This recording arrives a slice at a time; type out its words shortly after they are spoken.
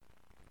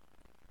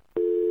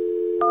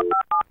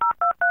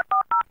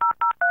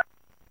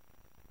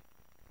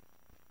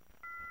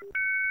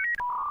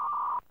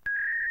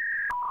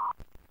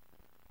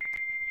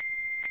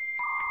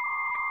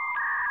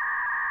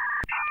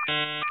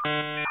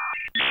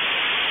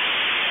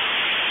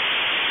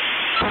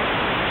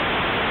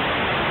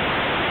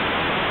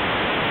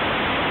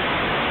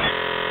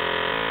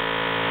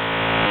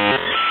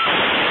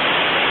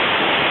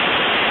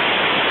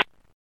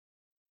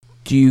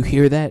Do you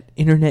hear that,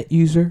 internet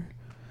user?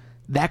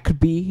 That could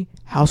be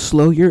how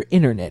slow your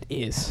internet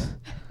is.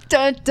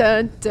 Dun,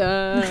 dun,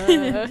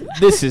 dun.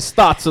 This is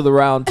Thoughts of the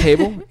Round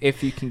Table,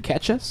 if you can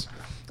catch us.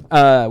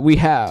 We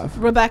have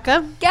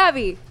Rebecca,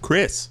 Gabby.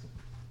 Chris.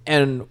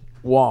 and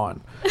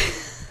Juan.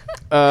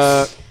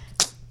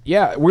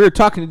 Yeah, we're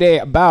talking today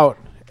about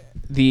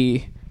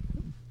the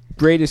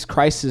greatest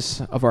crisis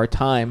of our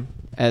time,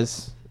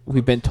 as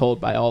we've been told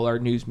by all our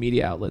news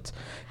media outlets,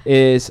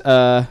 is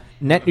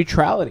net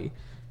neutrality.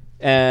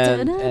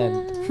 And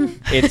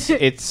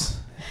it's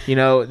you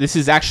know, this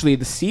is actually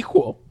the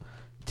sequel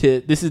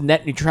to, this is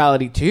Net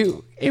Neutrality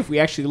 2. If we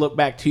actually look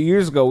back 2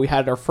 years ago, we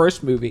had our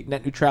first movie,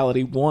 Net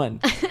Neutrality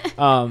 1.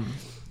 And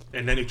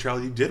net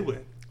neutrality did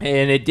win.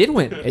 And it did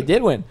win. It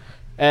did win.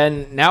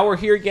 And now we're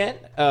here again.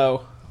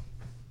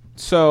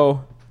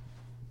 So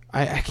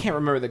I can't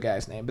remember the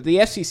guy's name, but the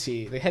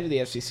FCC, the head of the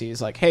FCC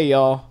is like, hey,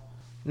 y'all,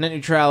 net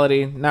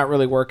neutrality not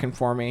really working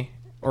for me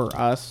or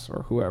us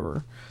or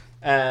whoever.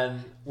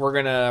 And we're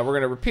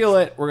gonna repeal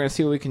it. We're going to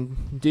see what we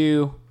can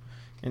do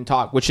and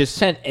talk, which has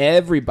sent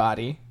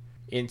everybody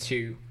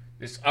into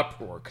this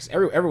uproar because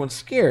everyone's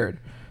scared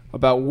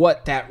about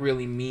what that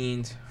really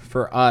means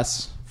for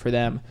us, for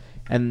them,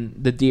 and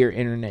the dear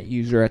internet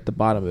user at the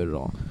bottom of it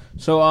all.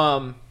 So,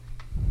 I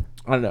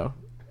don't know.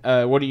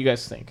 What do you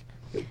guys think?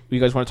 You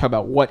guys want to talk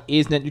about what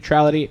is net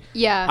neutrality?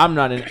 Yeah. I'm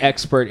not an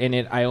expert in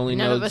it. I only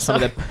know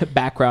some of the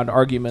background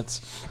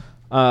arguments.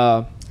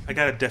 I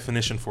got a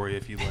definition for you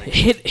if you like.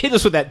 Hit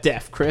us with that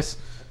def, Chris.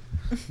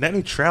 Net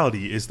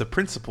neutrality is the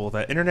principle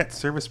that internet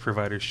service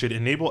providers should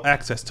enable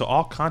access to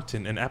all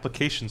content and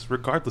applications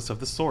regardless of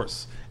the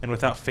source, and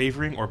without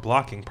favoring or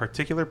blocking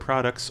particular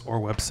products or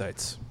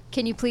websites.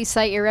 Can you please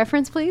cite your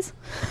reference, please?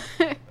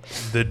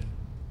 The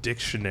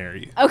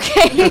dictionary.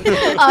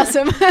 Okay.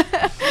 Awesome.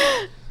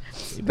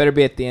 You better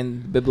be at the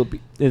end,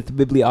 the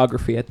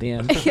bibliography at the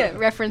end. Yeah,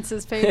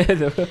 references page.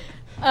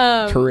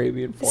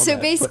 Turabian format. So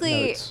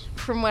basically, footnotes.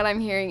 from what I'm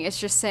hearing, it's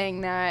just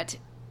saying that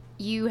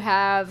you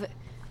have...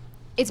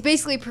 It's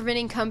basically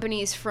preventing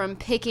companies from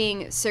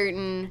picking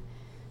certain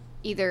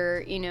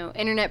either, you know,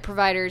 internet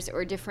providers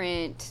or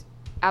different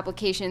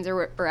applications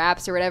or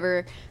apps or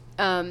whatever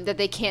that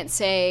they can't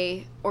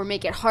say, or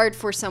make it hard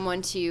for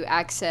someone to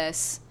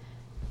access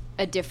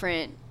a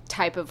different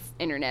type of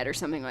internet or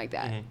something like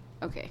that.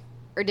 Mm-hmm. Okay.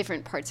 Or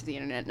different parts of the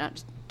internet, not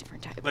just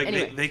different types. Like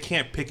anyway. they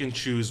can't pick and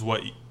choose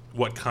what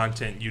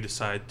content you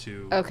decide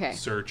to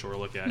search or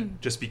look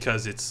at just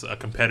because it's a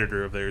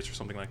competitor of theirs or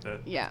something like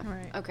that. Yeah.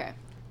 Right. Okay.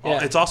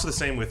 Yeah. It's also the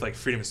same with like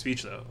freedom of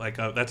speech though. Like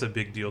that's a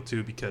big deal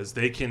too, because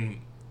they can,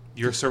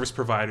 your service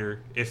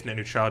provider, if net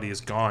neutrality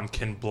is gone,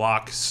 can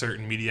block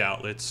certain media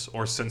outlets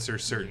or censor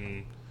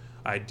certain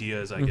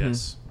ideas, I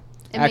guess.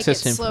 And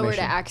Access make it to slower to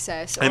information.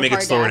 access or And make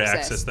hard it slower to to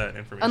access access that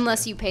information.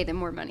 unless you pay them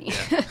more money.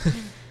 Yeah.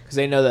 Because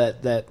they know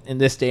that in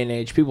this day and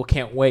age, people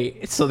can't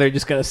wait. So they're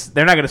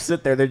not gonna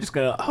sit there. They're just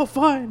gonna, oh,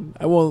 fine,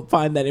 I won't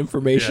find that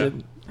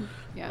information.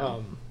 Yeah.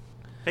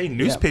 Hey,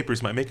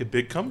 newspapers might make a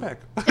big comeback.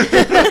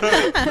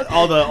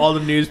 All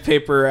the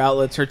newspaper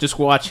outlets are just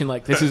watching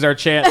like, this is our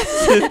chance.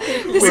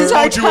 This We is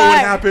our told you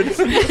what would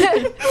time.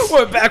 happen.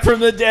 We're back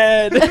from the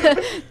dead.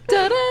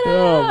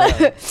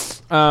 Da-da-da.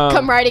 Oh,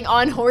 Come riding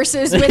on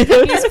horses with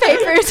the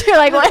newspapers. You're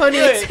like, what?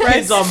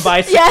 kids on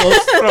bicycles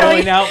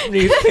throwing out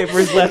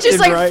newspapers left Just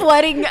and like right.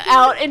 flooding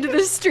out into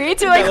the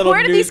streets. You're That like, little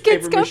where do these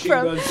kids newspaper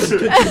come machine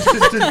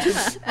from?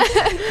 goes-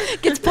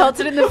 Gets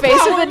pelted in the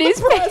face with the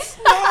newspaper.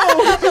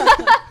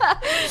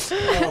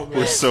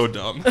 We're so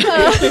dumb.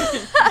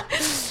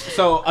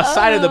 So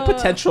aside of the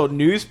potential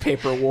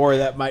newspaper war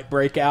that might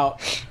break out,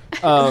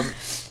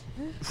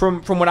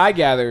 from what I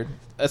gathered,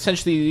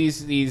 essentially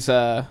these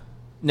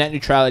net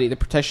neutrality, the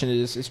protection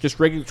is just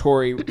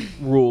regulatory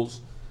rules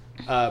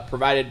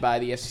provided by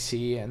the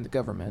FCC and the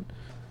government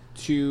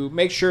to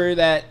make sure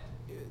that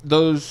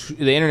the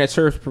internet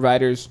service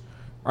providers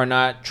are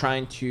not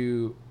trying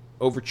to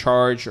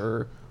overcharge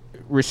or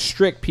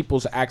restrict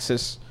people's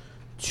access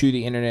to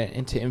the internet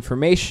and to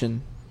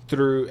information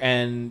through.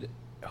 And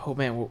oh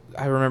man,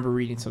 I remember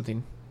reading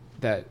something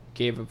that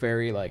gave a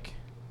very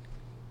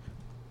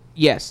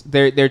yes,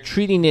 they're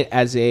treating it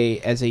as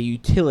a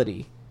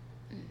utility,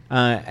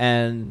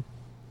 and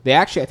they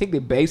actually, I think they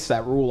based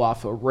that rule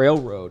off a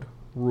railroad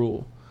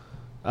rule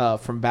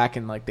from back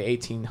in like the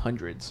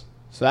 1800s.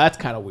 So that's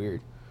kind of weird.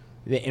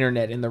 The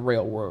internet and the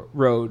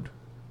railroad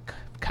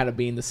kind of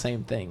being the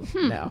same thing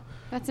now.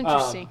 That's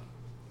interesting.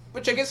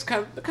 Which I guess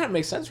kind of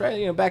makes sense, right?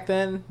 You know, back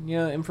then,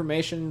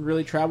 information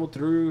really traveled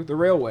through the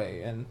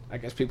railway, and I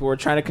guess people were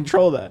trying to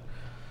control that.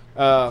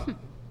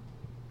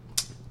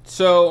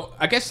 So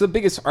I guess the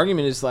biggest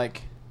argument is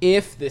like,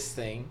 if this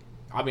thing,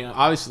 I mean,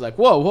 obviously, like,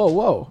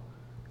 whoa,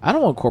 I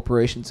don't want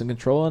corporations in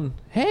control, and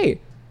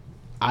hey,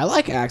 I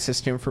like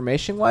access to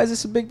information. Why is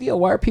this a big deal?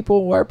 Why are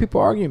people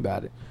arguing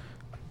about it?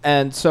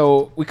 And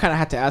so we kind of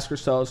have to ask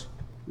ourselves,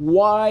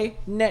 why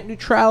net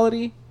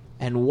neutrality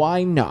and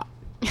why not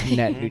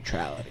net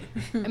neutrality?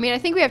 I mean, I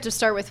think we have to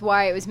start with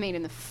why it was made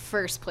in the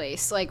first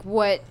place. Like,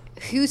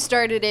 who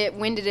started it?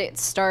 When did it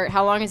start?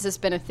 How long has this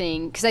been a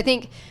thing? Because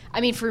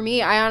for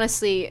me, I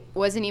honestly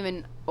wasn't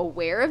even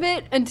aware of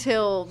it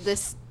until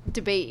this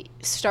debate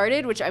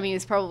started, which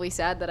is probably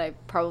sad that I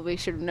probably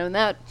should have known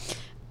that.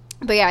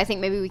 But yeah, I think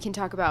maybe we can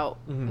talk about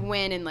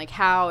when and like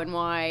how and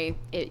why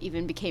it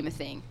even became a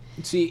thing.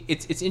 See,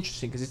 it's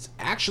interesting because it's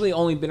actually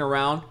only been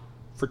around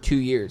for 2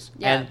 years.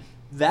 Yeah. And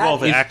that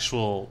the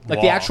actual like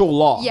law. the actual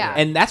law. Yeah.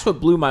 And that's what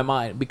blew my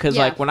mind because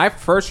Yeah. like when I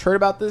first heard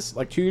about this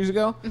like 2 years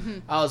ago,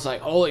 I was like,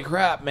 holy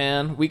crap,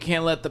 man, we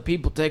can't let the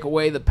people take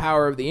away the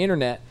power of the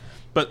internet.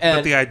 But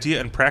the idea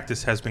and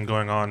practice has been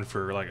going on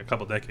for like a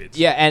couple decades.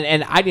 Yeah,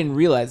 and I didn't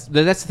realize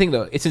that's the thing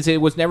though. Since it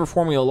was never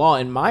formally a law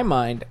in my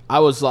mind, I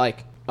was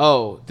like,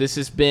 oh, this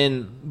has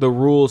been the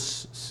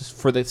rules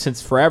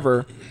since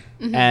forever,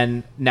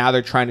 and now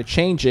they're trying to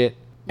change it.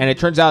 And it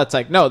turns out it's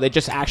like, no, they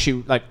just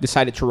actually like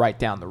decided to write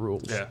down the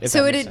rules. Yeah.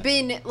 So it had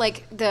been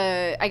like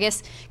I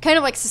guess, kind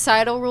of like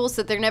societal rules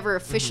that they're never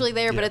officially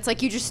there, but it's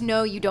like you just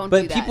know you don't do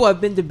But that. people have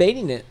been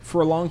debating it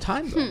for a long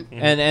time though,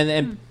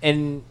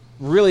 and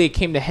really it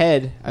came to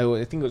head. I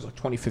think it was like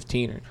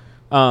 2015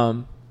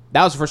 or.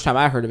 That was the first time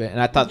I heard of it,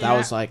 and I thought that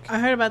was like I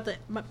heard about it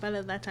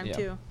that time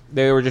too.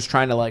 They were just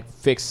trying to like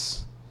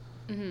fix.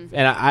 And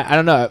I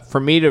don't know. For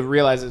me to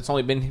realize it's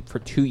only been for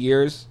 2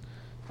 years,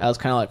 I was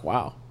kind of like,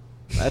 wow,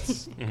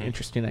 that's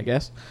interesting, I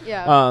guess.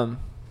 Yeah.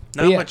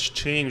 Not much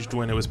changed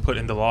when it was put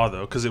into law,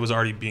 though, because it was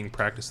already being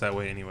practiced that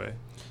way anyway.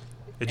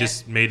 It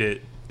just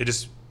it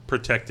just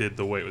protected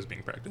the way it was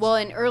being practiced. Well,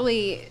 in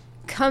early,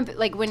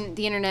 like when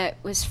the internet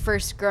was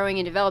first growing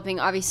and developing,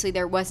 obviously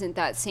there wasn't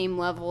that same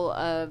level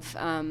of,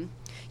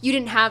 you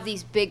didn't have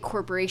these big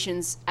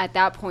corporations at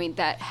that point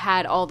that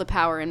had all the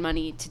power and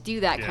money to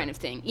do that kind of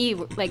thing,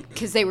 like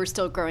because they were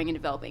still growing and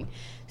developing.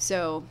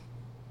 So,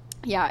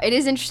 yeah, it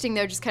is interesting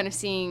though, just kind of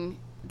seeing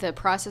the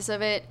process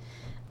of it.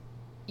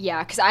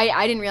 Yeah, because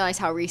I didn't realize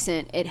how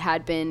recent it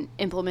had been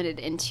implemented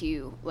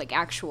into like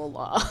actual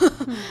law.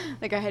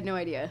 Like I had no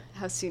idea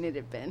how soon it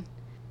had been.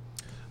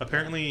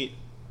 Apparently,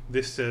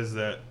 this says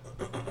that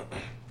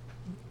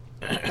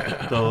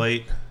the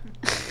late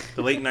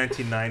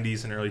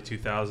 1990s and early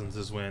 2000s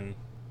is when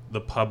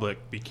the public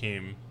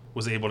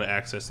was able to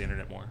access the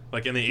internet more.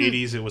 Like in the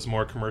 80s, it was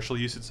more commercial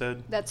use. It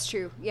said That's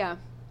true. Yeah.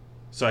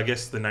 so. I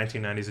guess the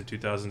 1990s and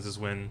 2000s is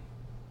when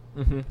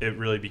it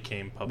really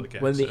became public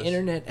access. When the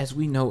internet as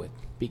we know it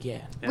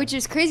began. Yeah. Which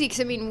is crazy because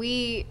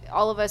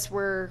all of us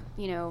were,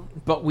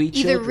 But we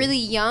either children. really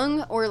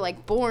young or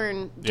like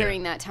born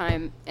during that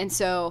time, and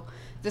so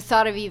the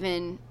thought of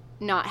even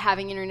not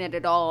having internet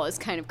at all is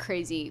kind of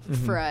crazy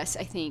for us,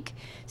 I think.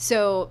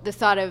 So the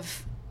thought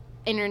of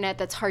internet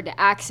that's hard to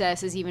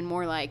access is even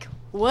more like,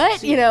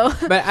 what?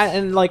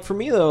 But like for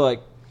me though,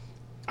 like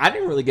I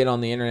didn't really get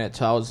on the internet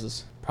till I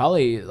was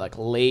probably like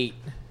late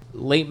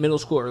middle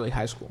school, early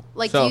high school.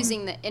 Like So,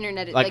 using the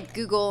internet, like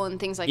Google and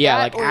things like yeah,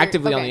 that. like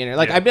actively on the internet.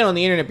 Like Yeah. I've been on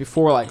the internet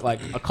before,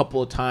 like a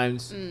couple of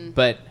times,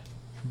 but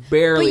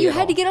barely. But you at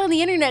had to all. get on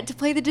the internet to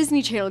play the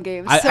Disney Channel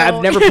games.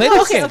 I've never played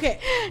those games. Okay.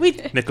 We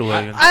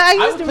Nickelodeon. I I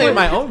used was to playing work-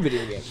 my own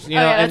video games,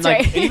 yeah, and that's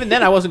like right. even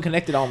then I wasn't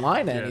connected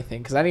online to Yeah.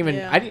 anything because I didn't even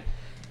Yeah.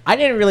 I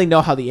didn't really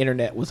know how the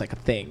internet was like a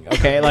thing.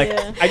 Okay, like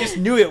Yeah. I just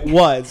knew it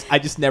was. I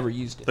just never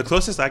used it. The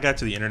closest I got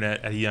to the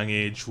internet at a young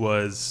age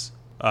was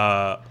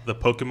the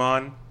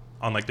Pokemon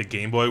on like the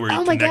Game Boy, where you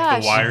Oh my connect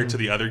gosh. the wire to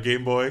the other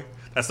Game Boy.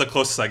 That's the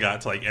closest I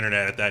got to like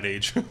internet at that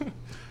age.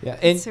 Yeah,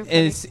 and so funny.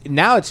 and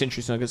now it's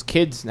interesting because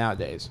kids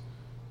nowadays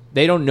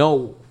they don't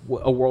know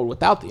a world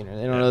without the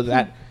internet. They don't know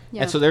that,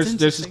 Yeah. and so there's It's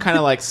this interesting. kind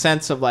of like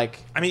sense of like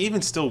I mean,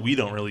 even still, we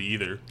don't really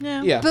either.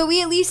 yeah. But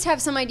we at least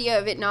have some idea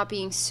of it not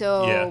being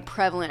so Yeah.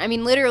 prevalent. I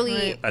mean, literally,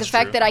 Right. the That's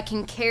fact true. that I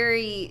can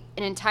carry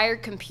an entire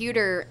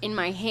computer in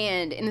my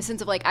hand, in the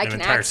sense of like I An can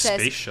entire access.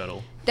 space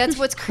shuttle, That's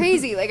what's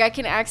crazy. Like I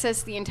can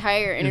access the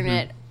entire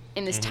internet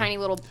in this tiny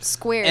little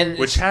square. And-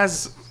 which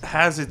has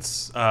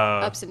its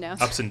Ups and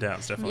downs. Ups and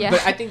downs, definitely. Yeah.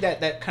 But I think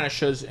that kind of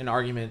shows an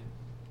argument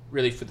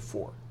really for the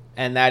four,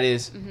 and that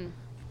is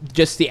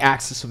just the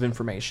access of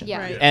information. Yeah.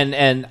 Right.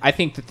 And I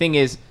think the thing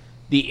is,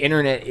 the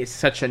internet is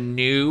such a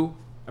new.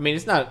 I mean,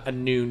 it's not a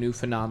new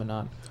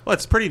phenomenon. Well,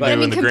 it's pretty new But I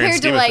mean, in the grand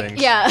compared to scheme like, of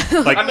things.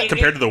 yeah, Like I mean,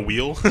 compared to the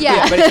wheel.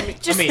 yeah, but I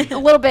just mean- a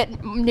little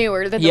bit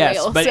newer than Yes,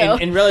 the wheel. but so.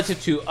 in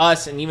relative to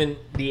us and even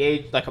the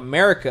age, like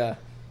America,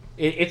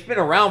 it's been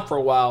around for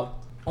a while.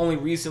 Only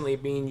recently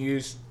being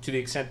used to the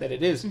extent that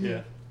it is.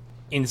 Yeah.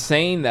 In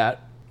saying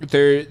that,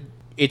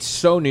 it's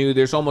so new.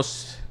 There's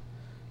almost,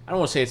 I don't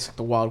want to say it's like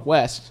the Wild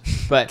West,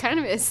 but kind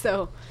of is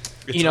though.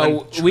 It's you know,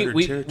 uncharted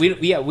we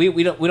territory.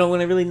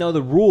 don't really know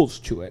the rules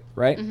to it,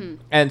 right?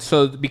 And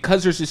so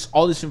because there's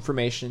all this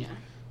information,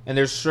 and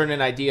there's a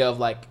certain idea of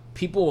like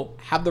people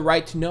have the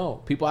right to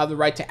know, people have the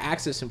right to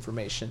access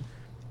information.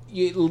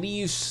 It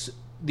leaves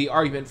the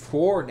argument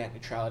for net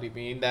neutrality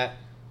being that,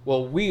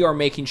 well, we are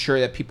making sure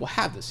that people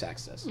have this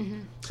access,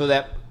 so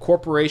that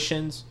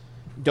corporations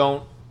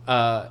don't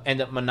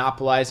end up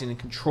monopolizing and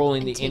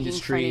controlling the taking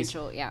industries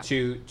financial- yeah.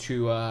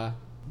 to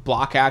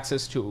block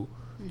access to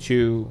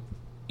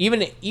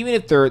even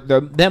if they're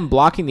them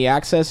blocking the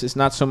access is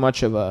not so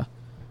much of a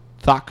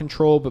thought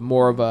control, but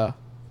more of a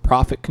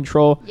profit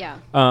control. Yeah.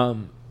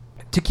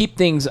 To keep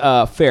things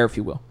fair, if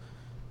you will.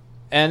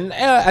 And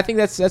I think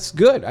that's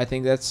good. I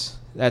think that's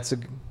a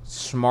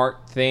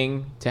smart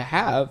thing to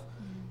have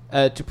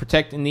to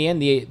protect in the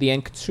end the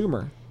end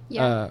consumer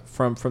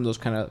from those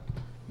kind of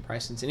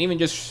prices. And even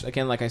just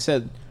again, like I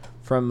said,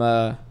 from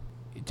I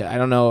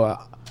don't know.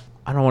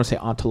 I don't want to say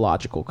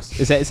ontological.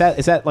 Is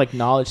that like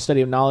knowledge,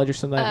 study of knowledge or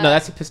something? No,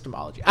 that's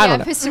epistemology. I don't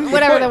know.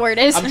 Whatever the word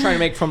is. I'm trying to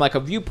make from like a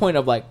viewpoint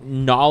of like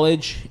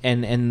knowledge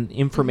and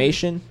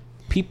information.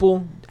 Mm-hmm.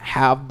 People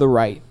have the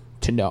right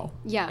to know.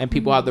 Yeah. And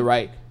people have the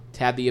right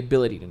to have the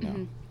ability to know.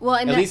 Mm-hmm. Well,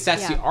 and at least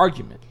that's the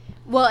argument.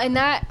 Well, and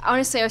that,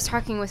 honestly, I was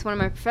talking with one of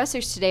my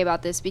professors today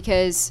about this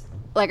because,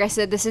 like I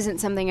said, this isn't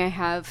something I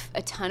have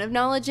a ton of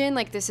knowledge in.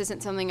 Like, this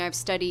isn't something I've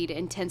studied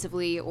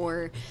intensively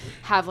or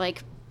have,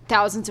 like,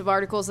 thousands of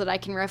articles that I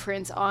can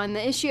reference on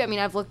the issue. I mean,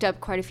 I've looked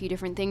up quite a few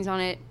different things on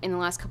it in the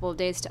last couple of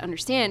days to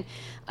understand.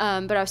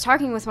 But I was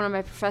talking with one of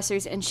my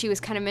professors, and she was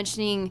kind of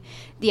mentioning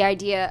the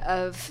idea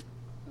of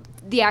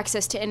the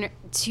access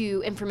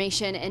to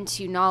information and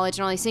to knowledge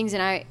and all these things.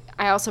 And I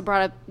also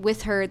brought up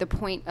with her the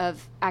point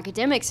of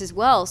academics as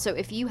well. So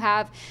if you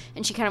have,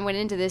 and she kind of went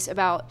into this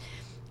about,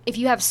 if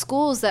you have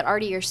schools that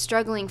already are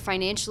struggling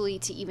financially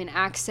to even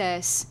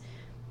access,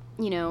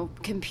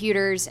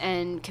 computers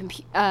and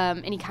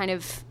any kind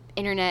of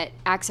internet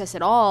access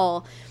at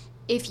all,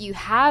 if you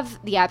have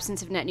the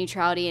absence of net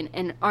neutrality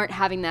and aren't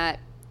having that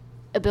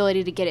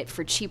ability to get it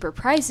for cheaper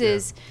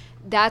prices,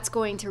 that's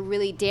going to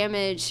really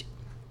damage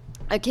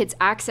a kid's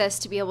access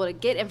to be able to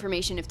get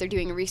information if they're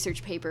doing a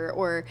research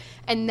paper,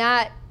 and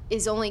that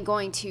is only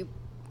going to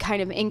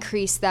kind of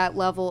increase that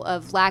level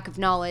of lack of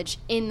knowledge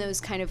in those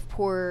kind of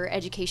poor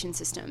education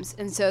systems.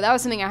 And so that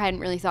was something I hadn't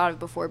really thought of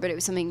before, but it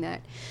was something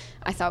that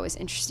I thought was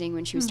interesting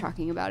when she was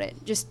talking about it.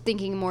 Just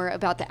thinking more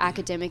about the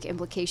academic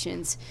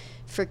implications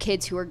for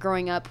kids who are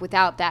growing up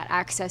without that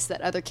access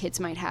that other kids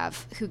might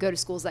have who go to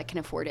schools that can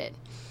afford it.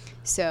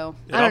 So,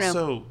 I don't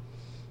know.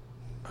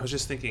 I was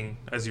just thinking,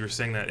 as you were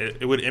saying that,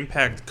 it would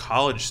impact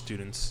college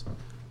students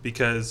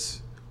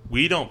because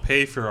we don't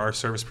pay for our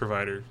service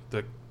provider.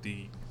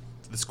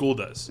 The school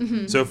does.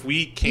 Mm-hmm. So if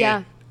we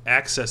can't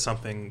access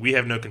something, we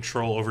have no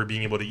control over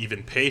being able to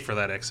even pay for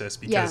that access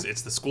because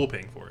it's the school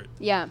paying for it.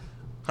 Yeah.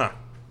 Huh.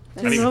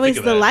 There's always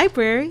the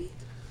library.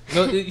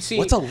 No, you see,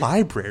 what's a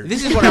library?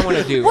 This is what I want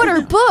to do. What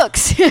are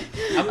books?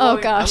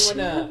 Gosh.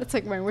 That's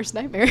like my worst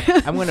nightmare.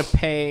 I'm going to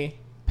pay.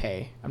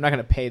 I'm not going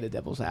to pay the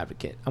devil's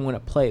advocate. I'm going to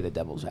play the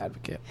devil's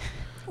advocate.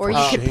 Or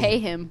you could pay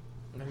him.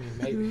 I mean,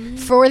 maybe.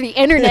 For the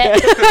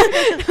internet.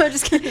 No, I'm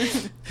just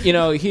kidding.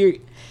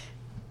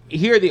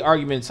 Here are the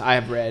arguments I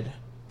have read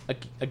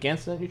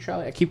against net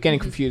neutrality. I keep getting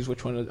confused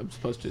which one I'm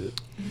supposed to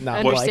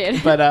not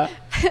like. But,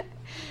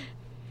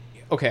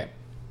 okay.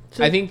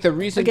 So I think the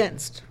reason...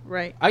 Against,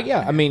 right.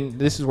 I mean,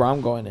 this is where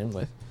I'm going in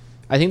with.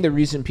 I think the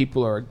reason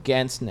people are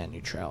against net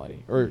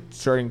neutrality, or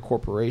certain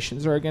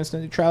corporations are against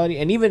net neutrality,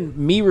 and even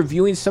me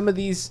reviewing some of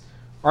these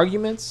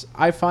arguments,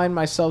 I find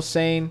myself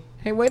saying,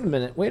 hey, wait a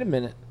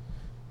minute.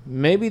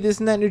 Maybe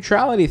this net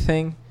neutrality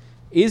thing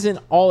isn't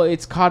all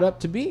it's caught up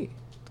to be.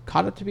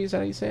 Caught up to be, is that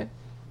how you say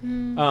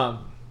it?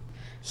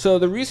 So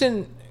the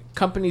reason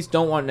companies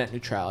don't want net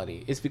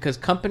neutrality is because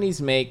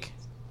companies make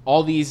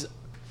all these,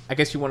 I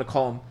guess you want to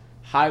call them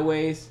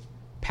highways,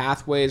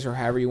 pathways, or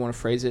however you want to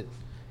phrase it,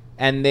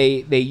 and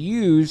they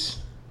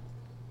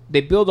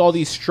build all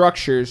these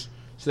structures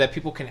so that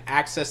people can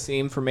access the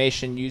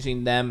information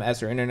using them as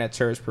their internet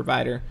service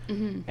provider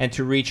and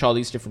to reach all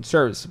these different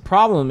services. The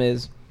problem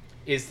is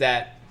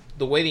that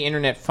the way the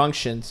internet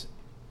functions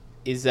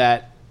is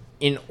that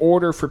in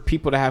order for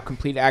people to have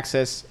complete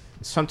access,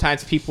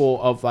 sometimes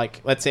people of,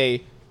 like, let's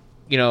say,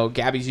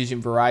 Gabby's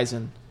using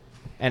Verizon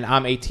and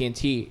I'm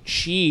AT&T.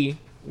 She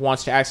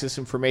wants to access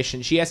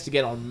information. She has to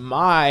get on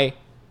my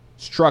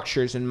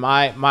structures and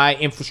my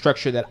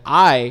infrastructure that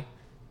I,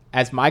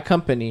 as my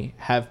company,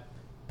 have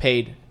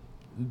paid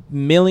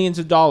millions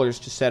of dollars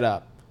to set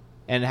up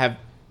and have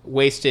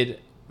wasted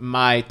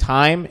my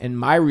time and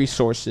my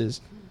resources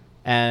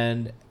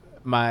and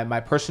my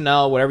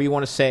personnel, whatever you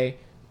want to say.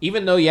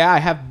 Even though, I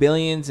have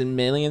billions and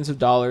millions of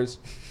dollars,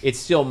 it's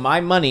still my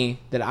money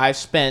that I've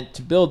spent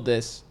to build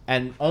this,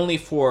 and only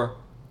for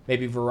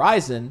maybe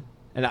Verizon.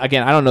 And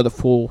again, I don't know the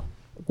full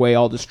way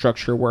all the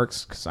structure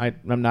works because I'm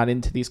not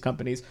into these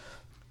companies,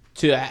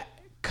 to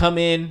come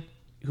in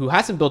who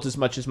hasn't built as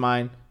much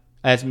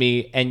as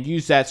me and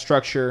use that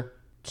structure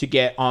to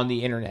get on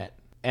the internet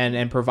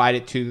and provide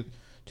it to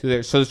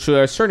their. So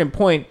to a certain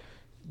point,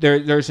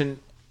 there's an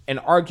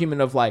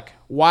argument of, like,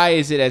 why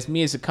is it as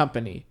me as a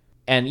company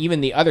and even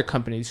the other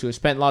companies who have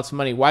spent lots of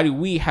money, why do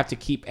we have to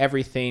keep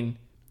everything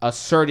a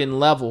certain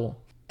level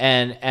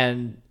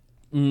and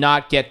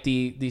not get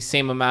the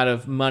same amount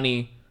of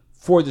money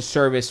for the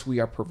service we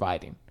are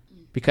providing?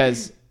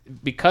 Because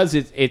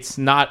it's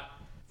not,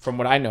 from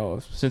what I know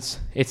of, since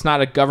it's not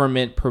a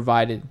government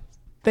provided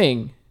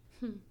thing.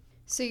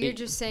 So you're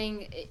just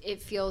saying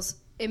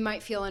it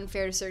might feel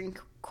unfair to certain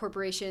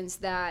corporations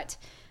that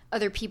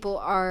other people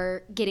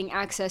are getting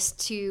access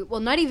to, well,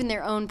 not even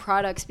their own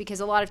products, because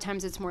a lot of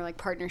times it's more like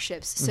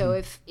partnerships. So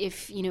if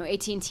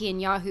AT&T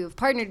and Yahoo have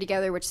partnered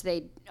together, which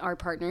they are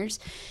partners,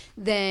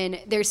 then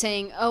they're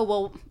saying, oh,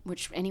 well,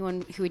 which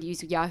anyone who would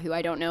use Yahoo,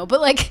 I don't know. But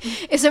like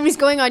if somebody's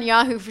going on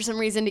Yahoo for some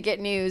reason to get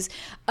news,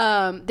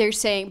 they're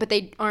saying, but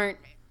they aren't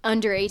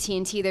under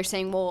AT&T, they're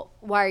saying, well,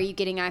 why are you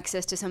getting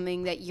access to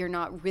something that you're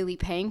not really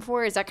paying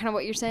for? Is that kind of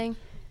what you're saying?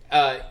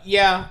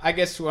 Yeah, I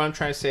guess what I'm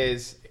trying to say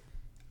is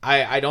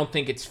I don't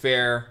think it's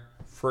fair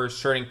for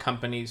certain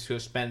companies who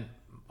have spent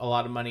a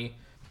lot of money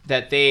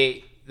that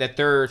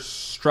their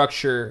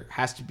structure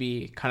has to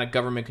be kind of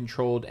government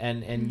controlled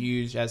and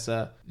used as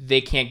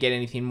they can't get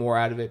anything more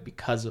out of it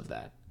because of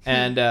that.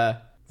 And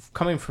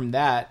coming from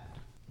that,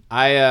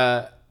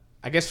 I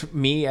guess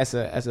me as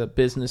a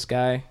business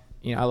guy,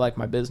 I like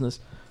my business.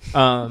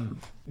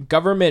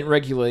 Government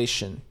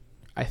regulation,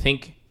 I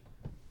think,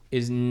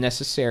 is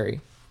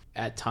necessary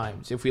at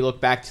times. If we look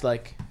back to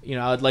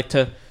I'd like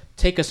to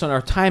take us on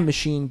our time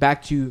machine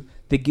back to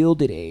the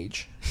Gilded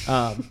Age,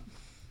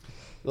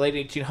 late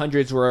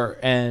 1800s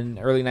and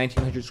early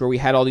 1900s, where we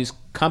had all these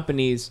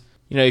companies.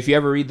 If you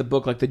ever read the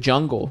book like The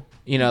Jungle,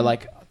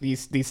 like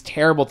these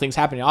terrible things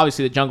happening.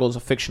 Obviously, The Jungle is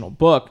a fictional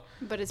book,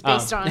 but it's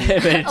based on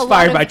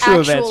inspired by true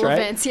events, right?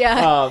 Events,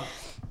 yeah.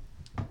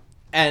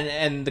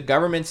 And the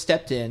government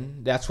stepped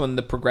in. That's when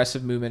the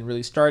progressive movement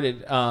really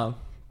started.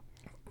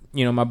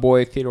 My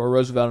boy Theodore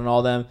Roosevelt and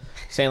all them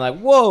saying like,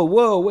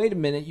 whoa, wait a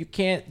minute. You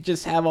can't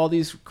just have all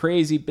these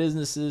crazy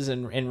businesses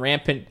and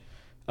rampant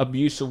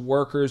abuse of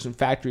workers and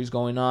factories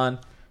going on.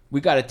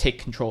 We got to take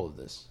control of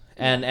this.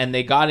 And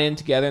they got in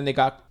together and they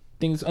got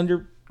things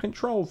under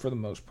control for the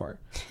most part.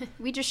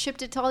 We just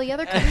shipped it to all the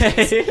other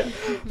countries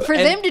for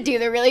them to do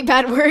the really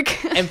bad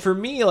work. And for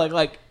me,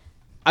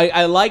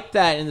 I like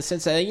that in the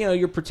sense that,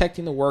 you're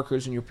protecting the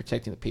workers and you're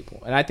protecting the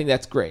people. And I think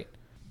that's great.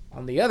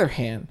 On the other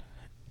hand,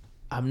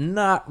 I'm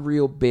not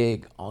real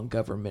big on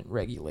government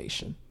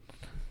regulation.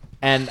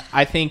 And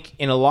I think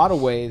in a lot of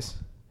ways,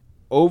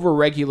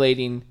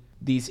 over-regulating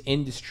these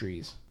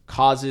industries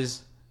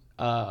causes,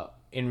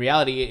 in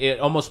reality,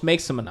 it almost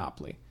makes a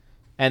monopoly.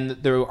 And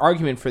the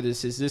argument for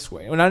this is this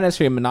way. Well, not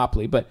necessarily a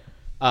monopoly, but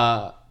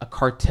a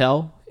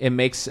cartel. It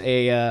makes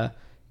an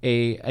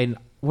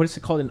what is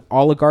it called? An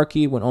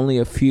oligarchy, when only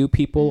a few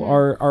people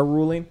are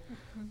ruling.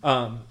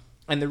 And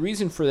the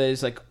reason for that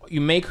is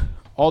you make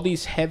all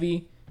these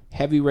heavy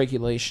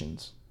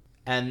regulations,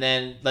 and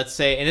then let's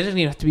say, and it doesn't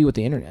even have to be with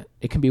the internet.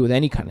 It can be with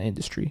any kind of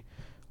industry.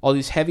 All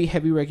these heavy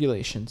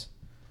regulations.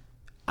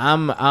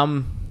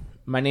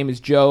 My name is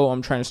Joe.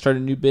 I'm trying to start a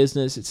new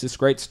business. It's this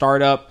great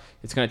startup.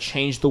 It's going to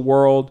change the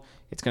world.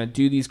 It's going to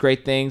do these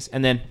great things.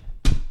 And then,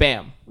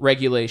 bam,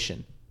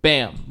 regulation.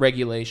 Bam,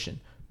 regulation.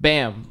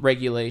 Bam,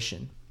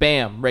 regulation.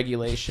 Bam,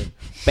 regulation.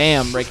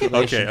 Bam,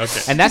 regulation.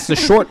 Okay. And that's the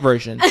short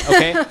version,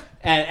 okay?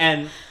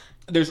 And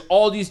there's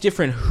all these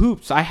different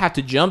hoops I have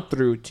to jump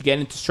through to get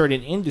into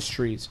certain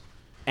industries.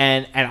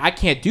 And I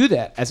can't do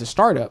that as a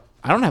startup.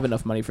 I don't have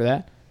enough money for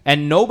that.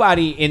 And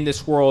nobody in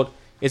this world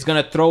is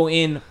going to throw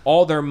in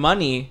all their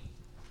money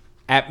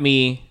at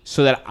me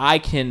so that I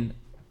can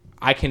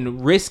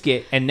risk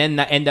it and then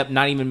end up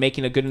not even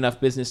making a good enough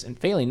business and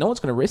failing. No one's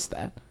going to risk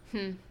that.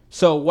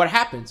 So what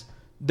happens?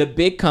 The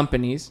big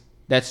companies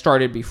that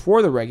started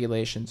before the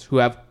regulations, who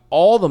have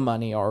all the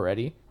money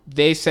already,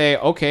 they say,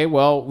 okay,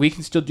 well, we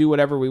can still do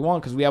whatever we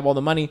want because we have all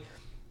the money.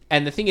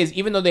 And the thing is,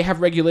 even though they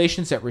have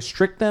regulations that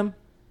restrict them,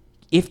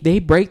 if they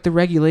break the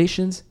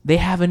regulations, they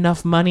have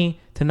enough money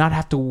to not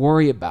have to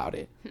worry about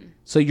it.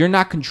 So you're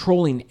not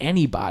controlling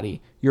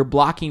anybody. You're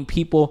blocking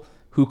people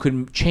who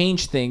could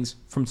change things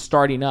from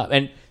starting up.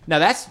 And now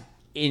that's,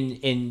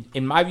 in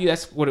my view,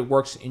 that's what it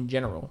works in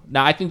general.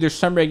 Now, I think there's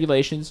some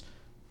regulations,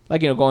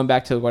 going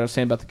back to what I was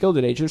saying about the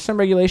Gilded Age, there's some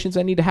regulations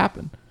that need to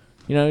happen.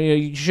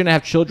 You shouldn't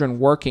have children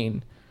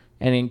working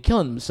and then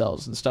killing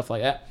themselves and stuff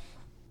like that.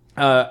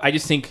 I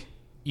just think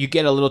you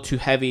get a little too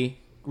heavy.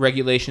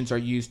 Regulations are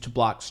used to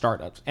block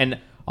startups. And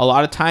a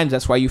lot of times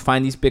that's why you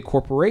find these big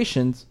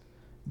corporations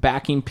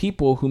backing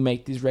people who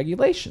make these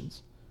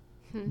regulations.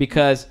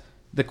 Because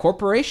the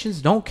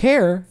corporations don't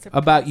care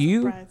about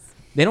you. Surprise.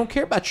 They don't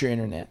care about your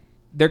internet.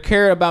 They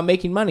care about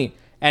making money.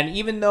 And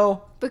even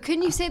though... But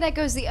couldn't you say that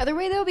goes the other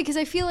way, though? Because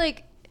I feel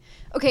like,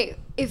 okay,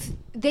 if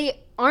they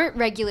aren't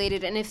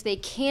regulated and if they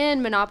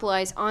can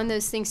monopolize on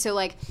those things, so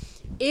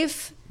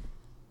if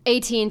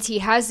AT&T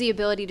has the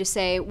ability to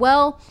say,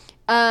 well,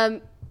 I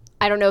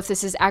don't know if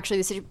this is actually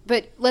the situation,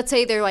 but let's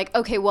say they're like,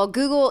 okay, well,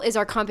 Google is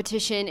our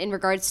competition in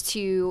regards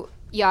to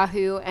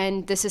Yahoo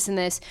and this and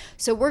this.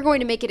 So we're going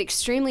to make it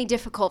extremely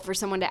difficult for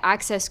someone to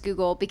access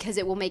Google because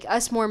it will make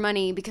us more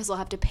money because they'll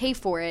have to pay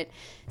for it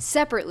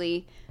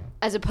separately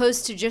as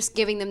opposed to just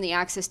giving them the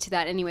access to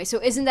that anyway.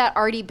 So isn't that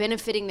already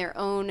benefiting their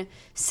own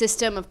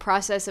system of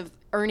process of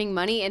earning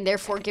money and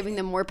therefore giving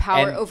them more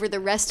power over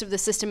the rest of the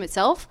system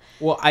itself?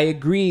 Well, I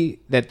agree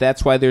that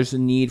that's why there's a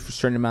need for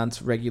certain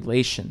amounts of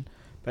regulation.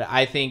 But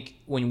I think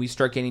when we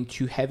start getting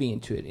too heavy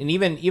into it, and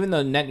even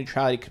though net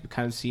neutrality could be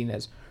kind of seen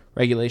as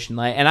regulation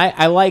light, and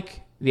I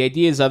like the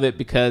ideas of it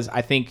because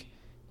I think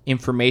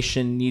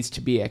information needs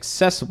to be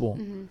accessible.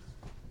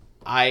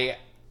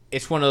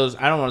 It's one of those,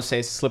 I don't want to say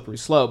it's slippery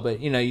slope, but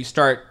you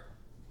start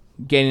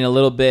getting a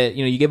little bit,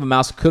 you give a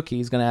mouse a cookie,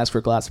 he's going to ask for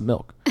a glass of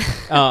milk.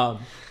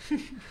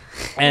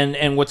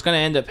 And what's going to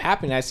end up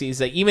happening, I see, is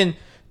that even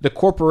the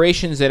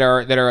corporations that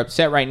are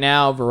upset right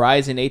now,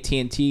 Verizon,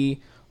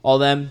 AT&T, all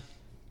them,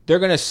 they're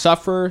going to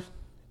suffer.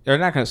 They're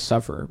not going to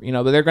suffer,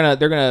 but they're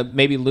gonna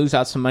maybe lose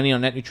out some money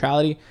on net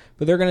neutrality,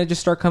 but they're going to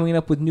just start coming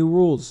up with new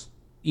rules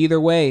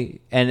either way,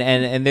 and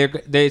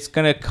it's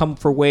going to come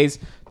for ways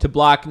to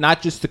block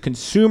not just the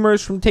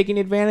consumers from taking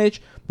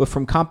advantage, but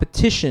from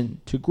competition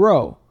to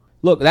grow.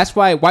 Look, that's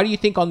why do you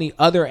think on the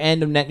other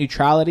end of net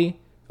neutrality,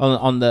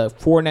 on the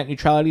for net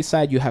neutrality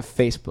side, you have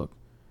Facebook,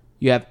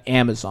 you have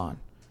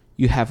Amazon,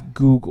 you have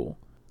Google.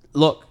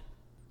 Look,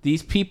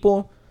 these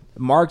people,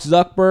 Mark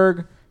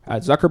Zuckerberg,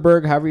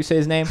 however you say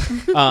his name,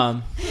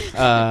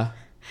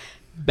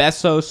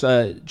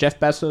 Bezos, Jeff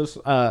Bezos.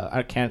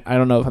 I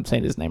don't know if I'm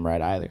saying his name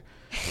right either.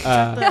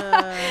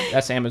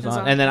 That's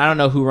Amazon. And then I don't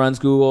know who runs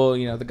Google,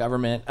 the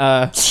government.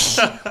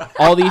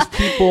 All these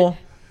people,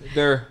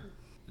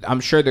 I'm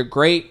sure they're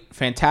great,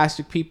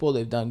 fantastic people.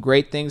 They've done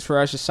great things for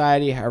our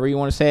society, however you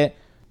want to say it.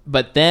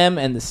 But them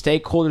and the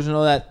stakeholders and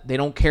all that, they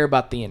don't care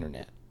about the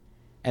internet.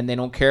 And they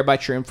don't care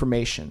about your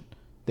information.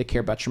 They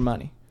care about your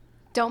money.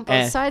 Don't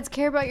both sides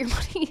care about your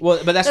money?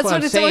 Well, but that's what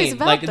I'm it's saying. always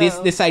about, like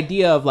though. this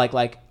idea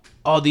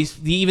of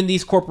even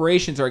these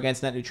corporations are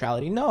against net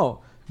neutrality.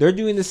 No, they're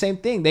doing the same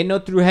thing. They know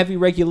through heavy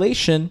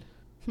regulation,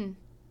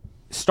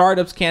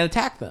 startups can't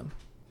attack them.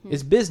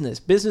 It's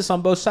business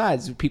on both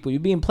sides. People,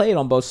 you're being played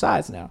on both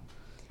sides now.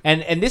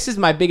 And this is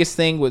my biggest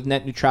thing with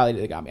net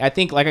neutrality that got me. I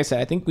think, like I said,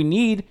 I think we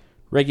need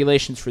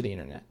regulations for the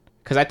internet,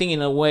 because I think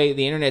in a way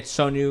the internet's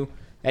so new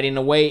that in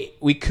a way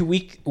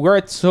we're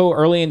at so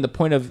early in the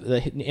point of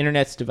the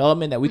internet's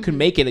development that we could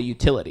make it a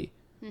utility,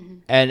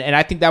 and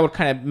I think that would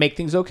kind of make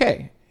things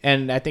okay.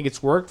 And I think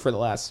it's worked for the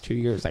last 2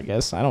 years, I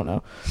guess. I don't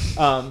know,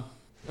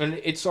 and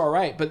it's all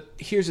right. But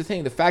here's the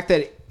thing: the fact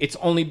that it's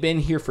only been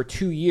here for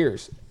 2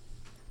 years,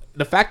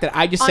 the fact that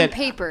I just said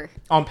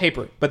on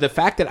paper, but the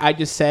fact that I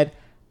just said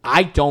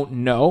I don't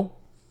know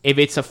if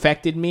it's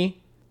affected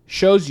me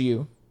shows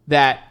you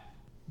that.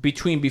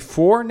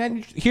 Before net,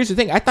 here's the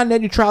thing: I thought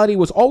net neutrality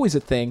was always a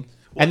thing,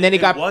 and then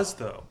it was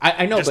though.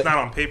 I know, just but not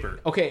on paper.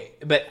 Okay,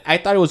 but I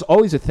thought it was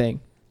always a thing.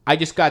 I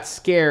just got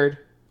scared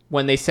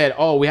when they said,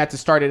 "Oh, we had to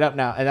start it up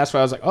now," and that's why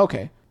I was like,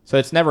 "Okay." So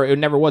it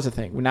never was a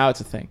thing. Now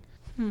it's a thing.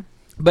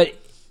 But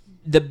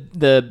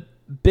the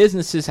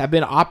businesses have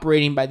been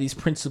operating by these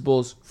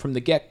principles from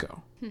the get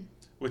go,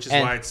 which is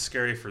why it's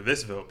scary for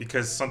this vote,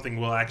 because something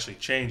will actually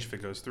change if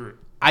it goes through.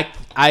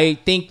 I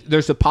think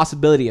there's a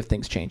possibility of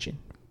things changing.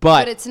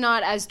 But it's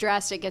not as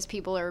drastic as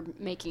people are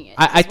making it.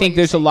 I think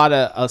there's a lot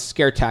of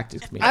scare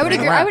tactics. I would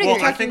agree.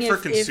 I think for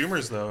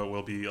consumers, though, it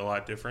will be a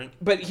lot different.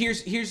 But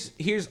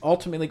here's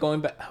ultimately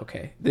going back.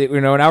 Okay, now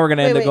we're going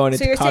to end up going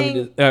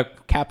into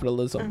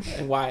capitalism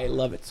and why I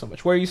love it so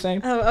much. What are you saying?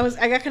 Oh,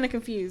 I got kind of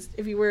confused.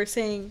 If you were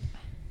saying,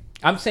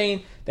 I'm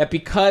saying that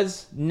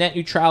because net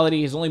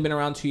neutrality has only been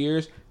around 2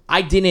 years,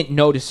 I didn't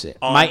notice it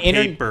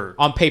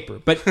on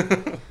paper.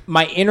 But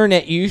my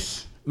internet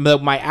use.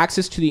 My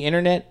access to the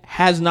internet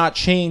has not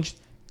changed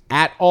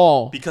at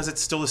all. Because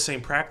it's still the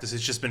same practice.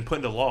 It's just been put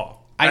into law.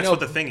 That's what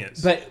the thing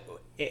is. But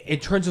in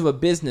terms of a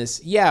business,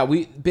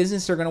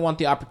 businesses are going to want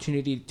the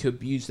opportunity to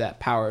abuse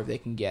that power if they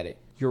can get it.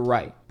 You're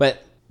right.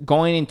 But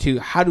going into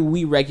how do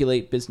we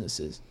regulate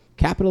businesses?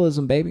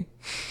 Capitalism, baby.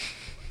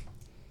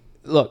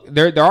 Look,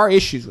 there are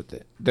issues with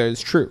it. That's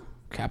true.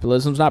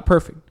 Capitalism's not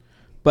perfect.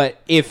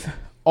 But if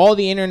all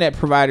the internet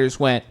providers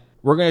went,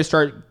 we're going to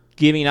start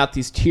giving out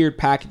these tiered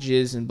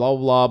packages and blah,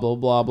 blah, blah,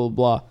 blah, blah,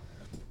 blah.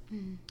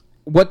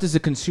 What does the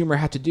consumer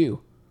have to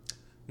do?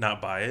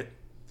 Not buy it.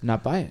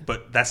 Not buy it.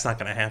 But that's not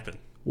going to happen.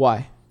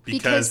 Why?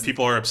 Because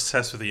people are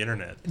obsessed with the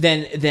internet.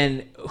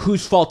 Then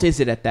whose fault is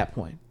it at that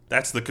point?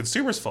 That's the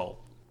consumer's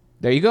fault.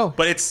 There you go.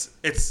 But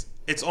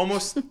it's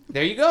almost...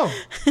 There you go.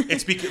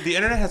 It's because the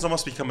internet has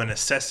almost become a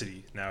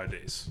necessity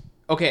nowadays.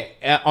 Okay,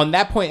 on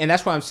that point, and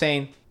that's why I'm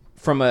saying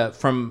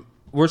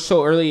we're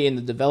so early in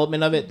the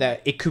development of it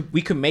that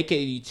we could make it a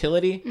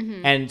utility,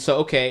 and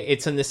so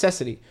it's a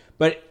necessity.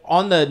 But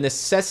on the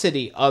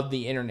necessity of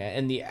the internet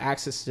and the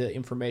access to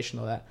information,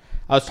 all that,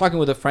 I was talking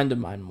with a friend of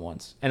mine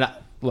once, and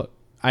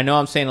I know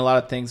I'm saying a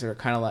lot of things that are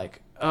kind of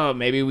like, oh,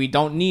 maybe we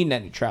don't need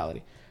net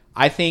neutrality.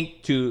 I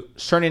think to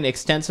certain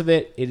extents of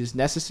it is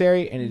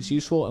necessary and it's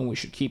useful, and we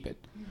should keep it.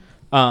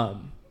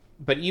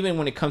 But even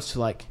when it comes to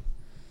like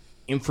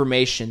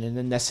information and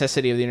the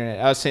necessity of the internet,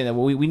 I was saying that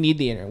we need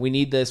the internet, we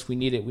need this, we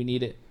need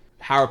it.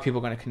 How are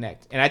people going to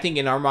connect? And I think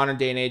in our modern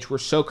day and age, we're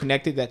so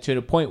connected that to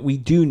the point we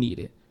do need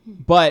it.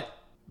 But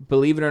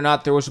believe it or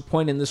not, there was a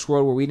point in this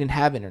world where we didn't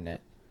have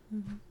internet.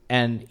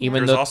 And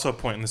even there's also a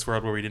point in this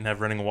world where we didn't have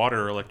running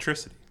water or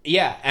electricity.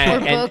 Yeah, or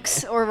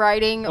books or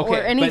writing or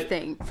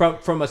anything.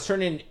 From a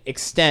certain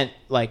extent,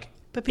 like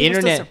but people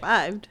internet still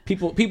survived.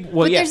 People.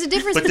 Well, but there's a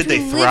difference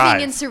between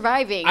living and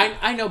surviving.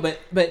 I know, but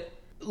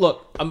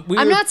look,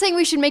 I'm not saying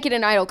we should make it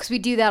an idol because we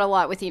do that a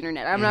lot with the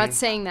internet. I'm not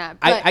saying that.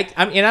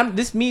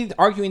 But me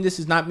arguing this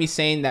is not me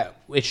saying that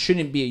it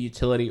shouldn't be a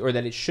utility or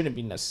that it shouldn't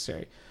be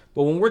necessary.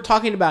 But when we're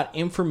talking about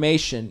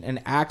information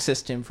and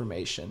access to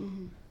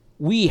information,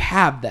 we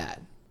have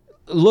that.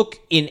 Look,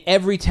 in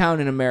every town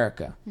in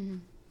America,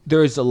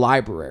 there is a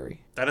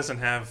library. That doesn't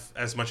have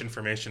as much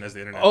information as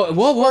the internet. Oh, does.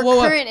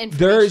 whoa. Current information.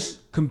 There's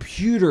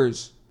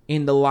computers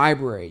in the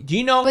library. Do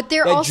you know? But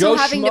they're that also Joe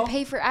having Schmo, to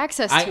pay for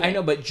access to it. I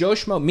know, but Joe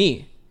Schmo,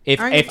 me, if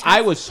Aren't you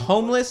I was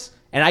homeless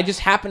and I just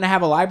happened to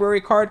have a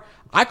library card,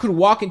 I could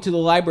walk into the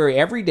library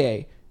every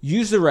day,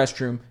 use the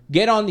restroom,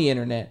 get on the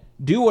internet,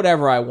 do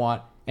whatever I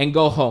want, and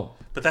go home.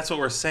 But that's what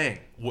we're saying.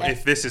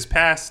 If this is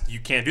passed, you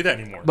can't do that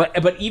anymore.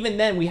 But even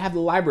then, we have the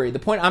library. The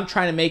point I'm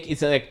trying to make is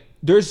that, like,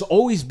 there's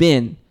always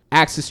been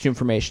access to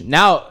information.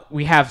 Now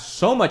we have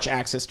so much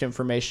access to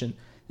information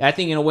that I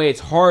think in a way it's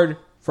hard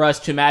for us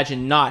to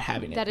imagine not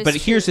having it. That is but true.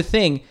 here's the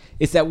thing,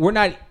 is that we're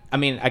not, I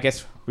mean, I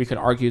guess we could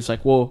argue, it's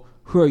like, well,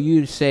 who are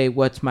you to say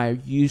what's my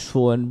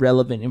useful and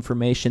relevant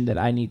information that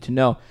I need to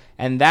know?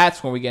 And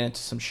that's when we get into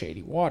some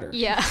shady water.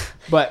 Yeah.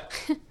 But,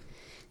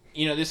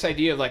 you know, this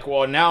idea of like,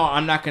 well, now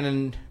I'm not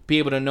going to be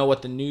able to know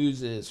what the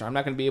news is, or I'm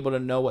not going to be able to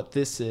know what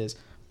this is.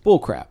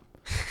 Bullcrap.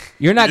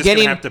 You're not You're just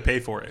getting, gonna have to pay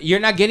for it. you're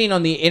not getting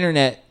on the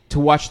internet to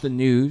watch the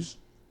news.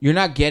 You're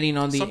not getting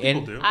on the Some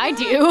people do. I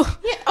do.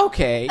 Yeah,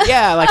 okay,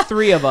 yeah, like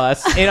three of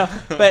us, you know.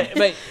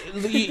 But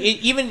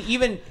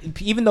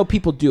even though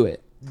people do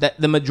it, that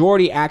the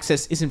majority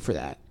access isn't for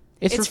that.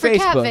 It's It's for for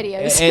cat Facebook.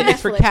 videos. And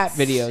it's for Netflix. cat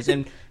videos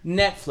and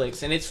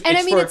Netflix, and it's And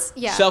I mean, for it's-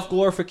 yeah. But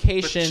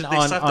self-glorification should they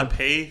on still have to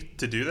pay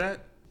to do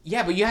that?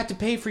 Yeah, but you have to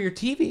pay for your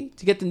TV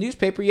to get the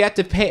newspaper. You have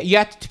to pay. You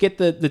have to get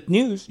the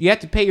news. You have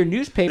to pay your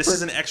newspaper This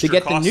is an extra to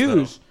get cost, the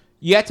news. though.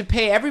 You have to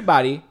pay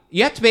everybody.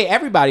 You have to pay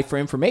everybody for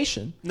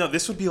information. No,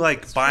 this would be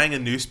like buying a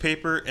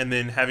newspaper and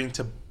then having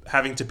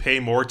to pay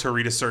more to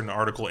read a certain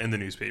article in the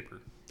newspaper.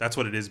 That's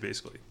what it is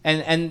basically.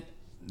 And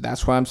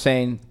that's why I'm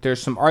saying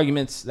there's some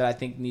arguments that I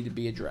think need to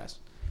be addressed.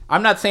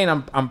 I'm not saying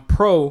I'm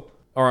pro,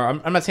 or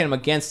I'm not saying I'm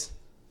against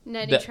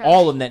Net the, neutrality.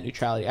 all of net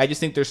neutrality. I just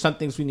think there's some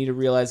things we need to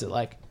realize that,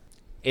 like,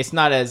 it's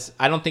not as,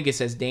 I don't think it's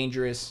as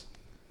dangerous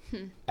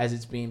as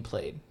it's being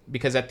played.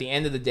 Because at the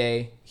end of the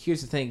day,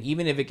 here's the thing,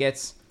 even if it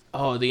gets,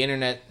 oh, the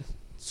internet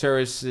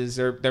services,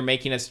 they're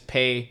making us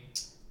pay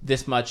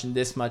this much and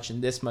this much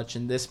and this much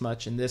and this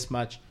much and this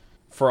much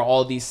for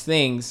all these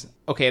things.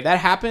 Okay, if that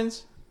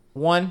happens,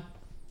 one,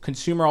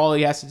 consumer, all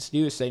he has to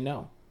do is say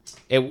no.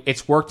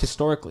 It's worked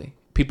historically.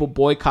 People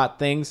boycott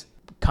things.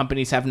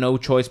 Companies have no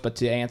choice but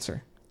to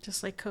answer.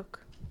 Just like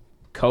Coke.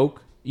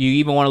 Coke. You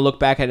even want to look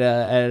back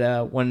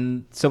at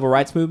when civil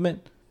rights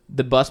movement,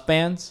 the bus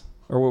bans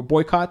or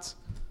boycotts,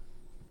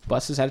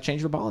 buses had to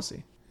change their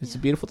policy. It's a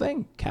beautiful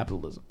thing,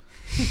 capitalism.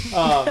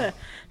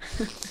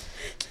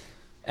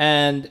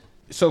 And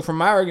so, from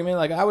my argument,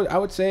 like I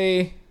would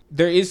say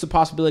there is the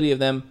possibility of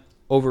them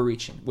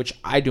overreaching, which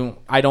I don't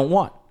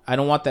want. I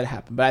don't want that to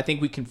happen, but I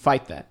think we can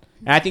fight that.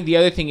 And I think the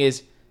other thing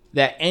is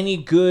that any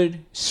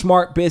good,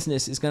 smart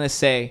business is going to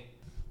say,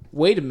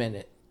 wait a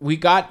minute, we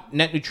got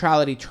net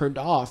neutrality turned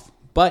off,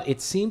 but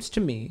it seems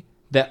to me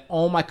that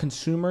all my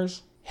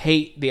consumers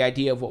hate the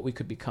idea of what we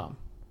could become.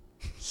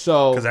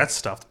 So, Because that's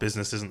stuffed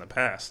businesses in the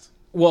past.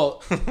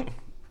 well,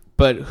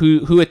 but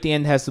who at the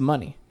end has the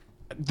money?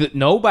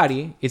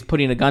 Nobody is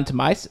putting a gun to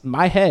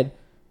my head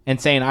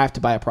and saying I have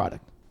to buy a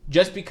product.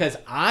 Just because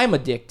I'm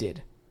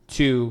addicted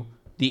to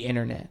the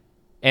internet,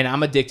 and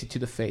I'm addicted to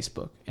the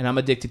Facebook, and I'm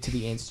addicted to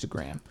the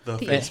Instagram, The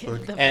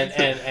Facebook.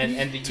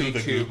 and the To the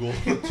YouTube,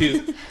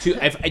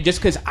 Google. just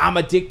because I'm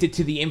addicted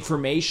to the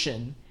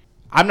information,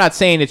 I'm not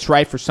saying it's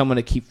right for someone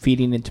to keep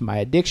feeding into my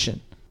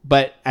addiction.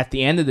 But at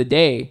the end of the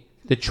day,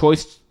 the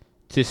choice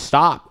to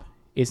stop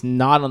is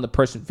not on the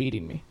person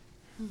feeding me.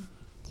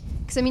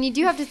 Because, I mean, you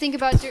do have to think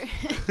about...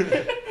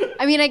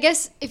 I mean, I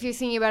guess if you're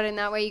thinking about it in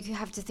that way, you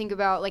have to think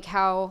about, like,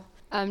 how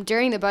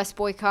during the bus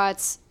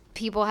boycotts,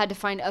 people had to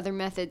find other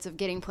methods of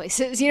getting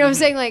places. You know what I'm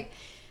saying? Like,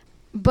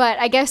 but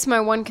I guess my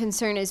one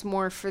concern is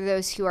more for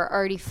those who are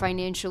already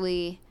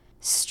financially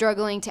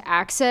struggling to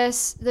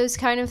access those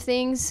kind of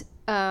things.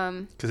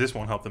 Because this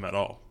won't help them at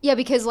all. Yeah,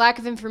 because lack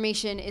of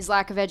information is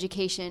lack of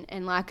education,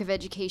 and lack of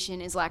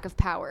education is lack of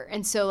power.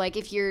 And so, like,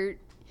 if you're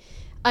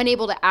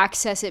unable to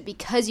access it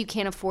because you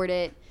can't afford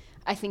it,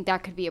 I think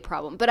that could be a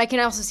problem. But I can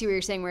also see what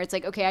you're saying, where it's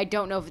like, okay, I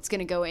don't know if it's going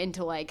to go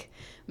into like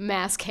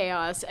mass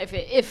chaos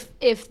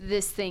if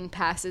this thing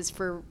passes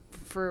for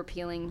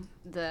repealing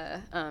the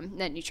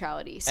net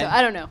neutrality. So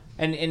I don't know.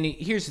 And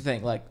here's the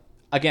thing, like,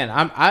 again,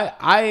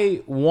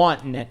 I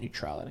want net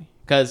neutrality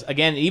because,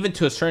 again, even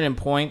to a certain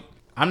point,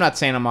 I'm not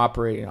saying I'm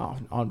operating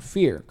on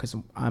fear because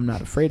I'm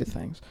not afraid of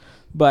things,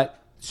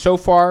 but so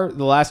far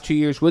the last 2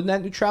 years with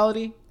net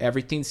neutrality,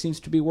 everything seems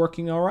to be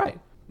working all right.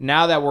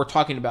 Now that we're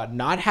talking about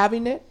not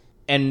having it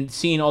and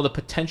seeing all the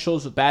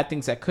potentials of bad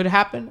things that could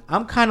happen,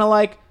 I'm kind of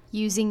like,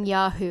 Using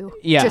Yahoo.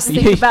 yeah, Just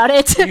think about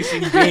it.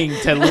 using Bing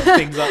to look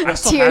things up. I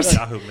still Cheers.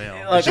 have Yahoo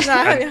Mail. Like- It's just,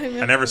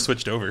 I never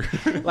switched over.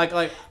 like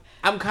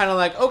I'm kind of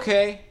like,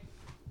 okay,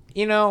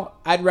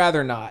 I'd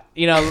rather not.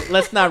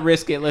 Let's not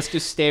risk it. Let's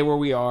just stay where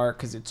we are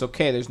because it's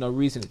okay. There's no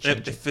reason to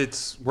change If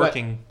it's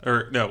working,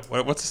 or no,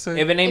 what's the saying?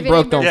 If it ain't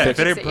broke, don't yeah, fix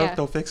if it. it ain't broke,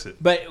 don't fix it.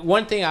 But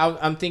one thing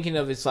I'm thinking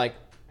of is like,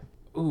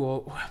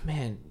 ooh,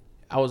 man,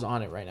 I was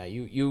on it right now.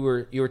 You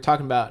were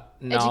talking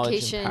about knowledge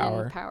Education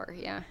and power.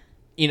 Yeah.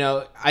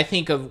 I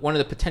think of one of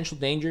the potential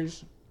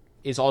dangers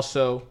is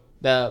also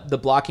the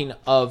blocking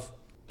of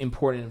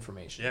important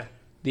information. Yeah.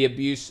 The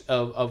abuse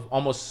of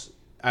almost.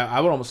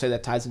 I would almost say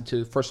that ties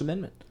into the First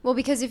Amendment. Well,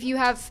 because if you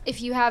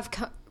have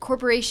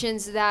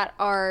corporations that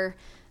are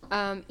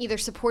either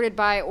supported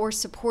by or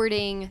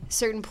supporting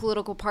certain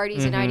political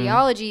parties and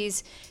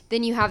ideologies,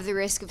 then you have the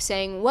risk of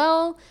saying,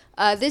 well,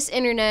 this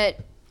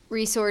internet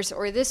resource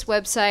or this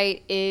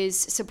website is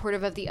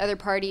supportive of the other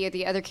party or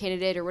the other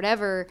candidate or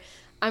whatever.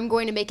 I'm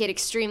going to make it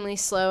extremely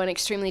slow and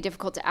extremely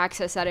difficult to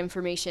access that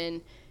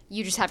information.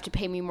 You just have to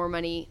pay me more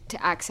money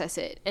to access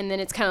it. And then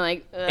it's kind of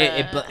like...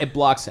 It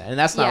blocks it. And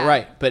that's not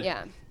right. But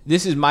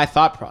this is my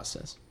thought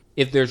process.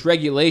 If there's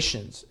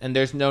regulations and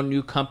there's no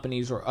new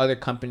companies or other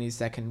companies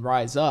that can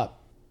rise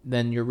up,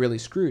 then you're really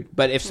screwed.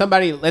 But if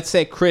somebody... Let's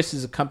say Chris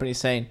is a company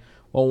saying,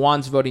 well,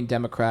 Juan's voting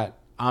Democrat.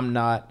 I'm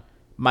not.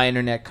 My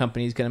internet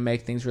company is going to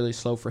make things really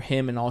slow for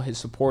him and all his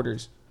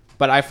supporters.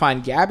 But I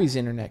find Gabby's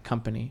internet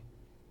company,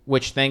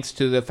 which thanks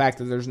to the fact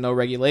that there's no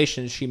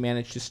regulations, she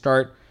managed to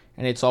start...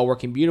 and it's all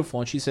working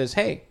beautiful. And she says,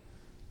 hey,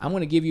 I'm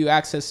going to give you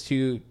access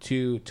to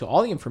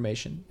all the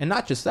information. And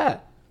not just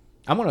that.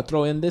 I'm going to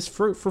throw in this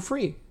for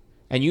free.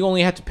 And you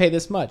only have to pay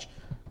this much.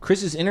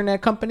 Chris's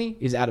internet company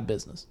is out of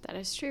business. That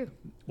is true.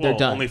 They're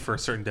done. Only for a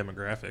certain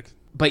demographic.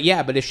 But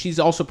if she's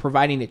also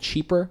providing it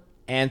cheaper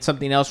and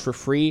something else for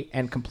free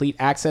and complete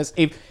access.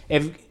 If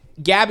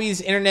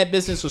Gabby's internet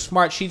business was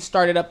smart, she'd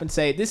start it up and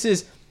say, this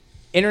is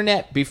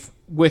internet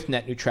with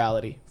net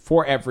neutrality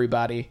for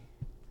everybody.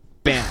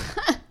 Bam.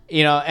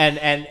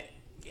 And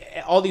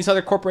all these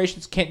other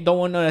corporations don't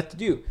want to know what to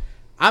do.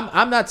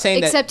 I'm not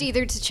saying except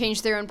either to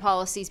change their own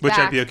policies which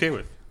back, I'd be okay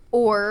with,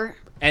 or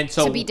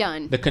so to be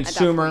done. The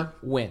consumer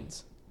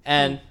wins.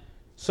 And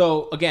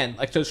so again,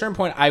 like to a certain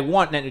point, I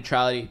want net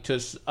neutrality.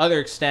 To other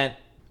extent,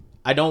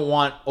 I don't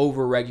want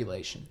over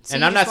regulation. So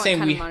and you I'm just not want saying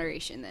kind of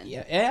moderation then.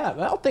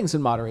 Yeah, all things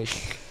in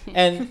moderation.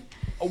 And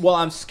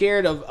I'm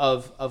scared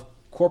of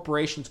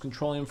corporations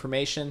controlling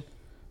information.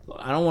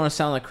 I don't want to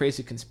sound like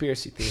crazy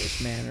conspiracy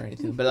theorist, man, or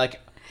anything, but like,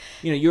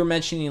 you were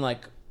mentioning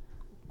like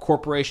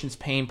corporations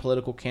paying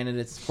political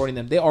candidates, supporting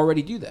them. They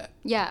already do that.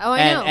 Yeah. Oh,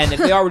 I know. And if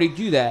they already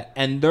do that,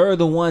 and they're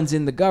the ones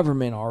in the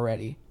government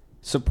already,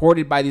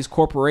 supported by these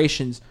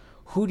corporations,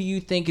 who do you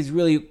think is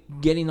really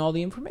getting all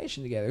the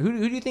information together?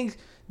 Who do you think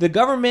the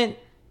government,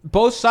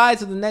 both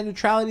sides of the net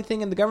neutrality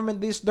thing and the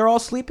government, they're all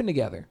sleeping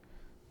together?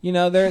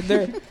 They're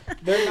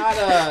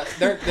not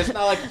it's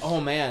not like,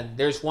 oh man,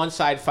 there's one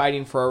side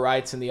fighting for our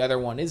rights and the other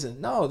one isn't.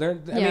 No, I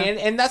mean,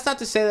 and that's not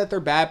to say that they're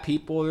bad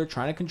people, they're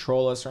trying to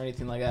control us or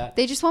anything like that.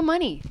 They just want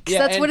money.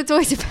 That's what it's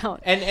always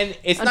about. And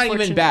it's not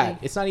even bad.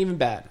 It's not even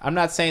bad. I'm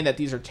not saying that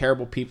these are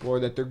terrible people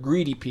or that they're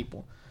greedy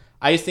people.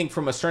 I just think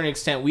from a certain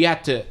extent we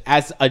have to,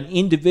 as an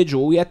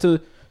individual, we have to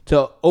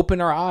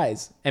open our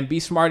eyes and be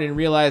smart and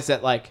realize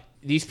that like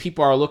these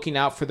people are looking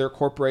out for their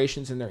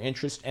corporations and their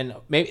interests, and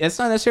maybe that's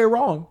not necessarily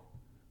wrong.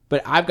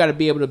 But I've got to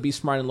be able to be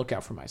smart and look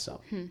out for myself.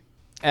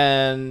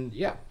 And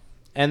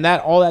and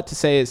all that to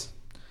say is,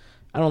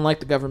 I don't like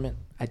the government.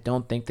 I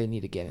don't think they need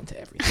to get into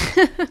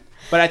everything.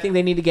 But I think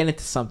they need to get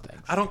into something.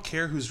 I don't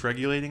care who's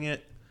regulating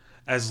it,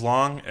 as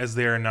long as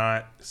they are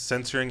not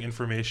censoring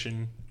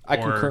information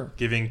or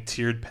giving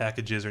tiered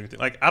packages or anything.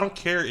 Like, I don't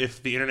care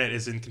if the internet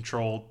is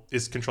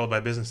controlled by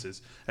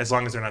businesses, as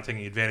long as they're not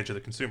taking advantage of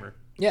the consumer.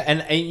 Yeah,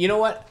 and you know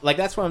what? Like,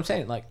 that's what I'm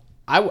saying. Like,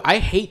 I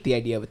hate the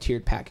idea of a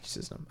tiered package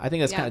system. I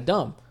think that's kind of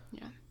dumb.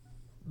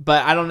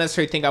 But I don't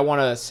necessarily think I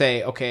want to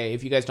say, okay,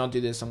 if you guys don't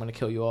do this, I'm going to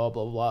kill you all,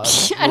 blah, blah, blah.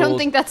 I don't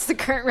think that's the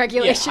current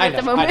regulation at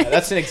the moment. I know.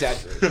 That's an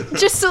exaggeration.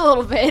 Just a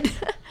little bit.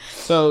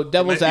 So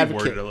devil's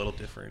advocate. Worded a little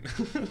different.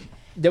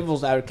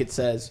 Devil's advocate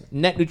says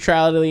net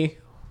neutrality,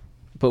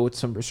 but with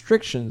some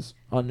restrictions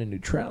on the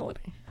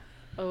neutrality.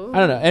 Oh. I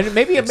don't know. And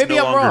maybe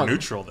I'm wrong.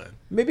 Neutral then.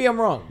 Maybe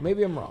I'm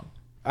wrong.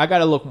 I got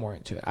to look more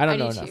into it. I don't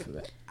know enough of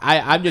it.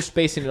 I'm just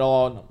basing it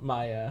all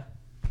on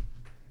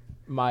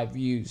my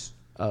views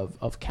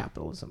of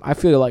capitalism. I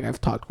feel like I've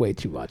talked way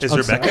too much. Is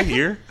Rebecca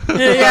here?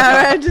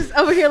 Yeah, I'm just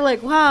over here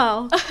like,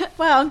 wow,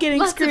 I'm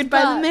getting screwed by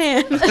the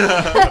man.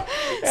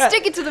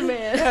 Stick it to the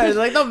man. Yeah, it's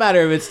like, no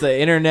matter if it's the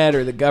internet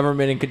or the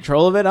government in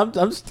control of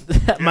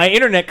it, my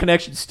internet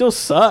connection still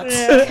sucks.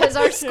 Because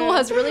our school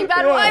has really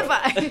bad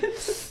Wi-Fi.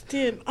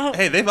 Dude,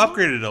 hey, they've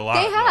upgraded a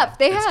lot.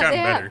 They It's have.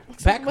 gotten better.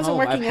 Back wasn't home,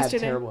 working I've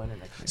yesterday. had terrible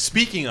internet connection.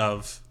 Speaking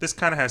of, this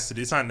kind of has to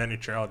do. It's not net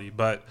neutrality,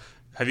 but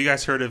have you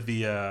guys heard of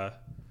the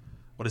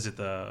what is it?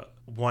 The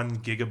 1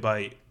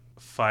 gigabyte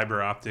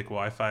fiber optic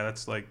Wi-Fi.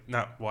 That's like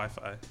not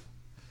Wi-Fi.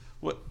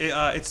 What?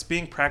 It's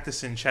being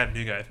practiced in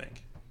Chattanooga, I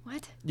think.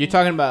 What? You're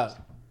talking about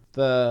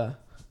the...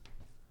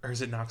 Or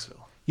is it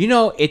Knoxville?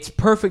 It's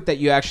perfect that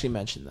you actually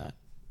mentioned that.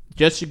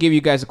 Just to give you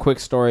guys a quick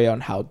story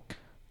on how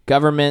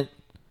government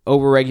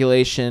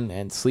overregulation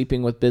and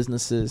sleeping with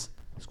businesses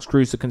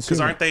screws the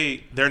consumer. Because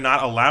they're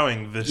not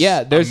allowing this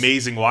there's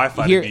amazing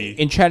Wi-Fi here to be...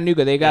 in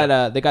Chattanooga. They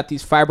got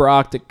these fiber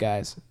optic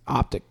guys.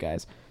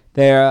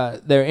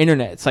 Their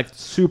internet, it's like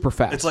super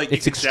fast. It's like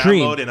it's you can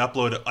extreme. download and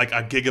upload like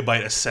a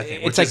gigabyte a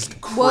second, which It's is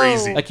like-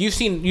 crazy. Like you've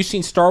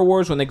seen Star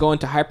Wars when they go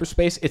into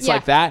hyperspace. It's Yeah.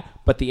 like that,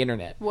 but the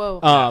internet. Whoa.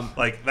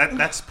 Like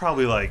that's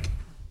probably like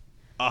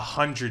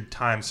 100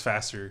 times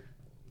faster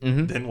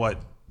than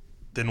what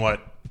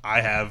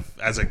I have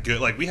as a good,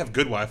 like we have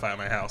good Wi-Fi at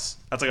my house.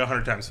 That's like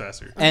 100 times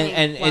faster.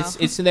 And Wow.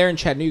 it's there in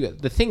Chattanooga.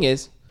 The thing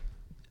is,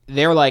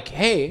 they're like,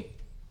 hey,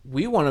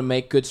 we want to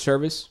make good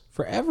service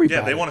for everybody.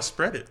 Yeah, they want to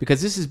spread it.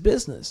 because this is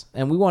business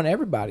and we want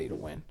everybody to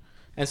win.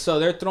 And so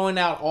they're throwing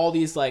out all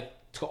these like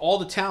to all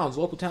the towns,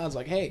 local towns,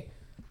 like, hey,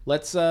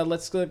 let's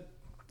go,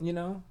 you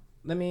know,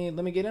 let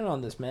me get in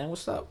on this, man.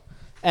 What's up?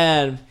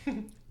 And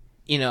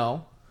you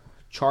know,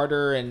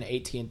 Charter and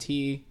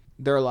AT&T,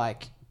 they're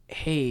like,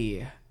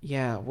 hey,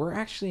 yeah, we're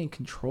actually in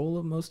control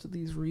of most of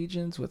these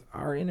regions with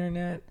our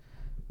internet,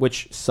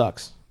 which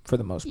sucks for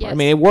the most part. Yes. I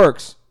mean, it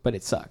works, but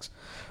it sucks.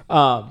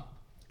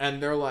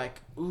 And they're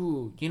like,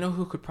 ooh, you know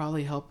who could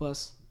probably help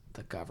us?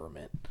 The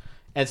government.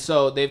 And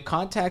so they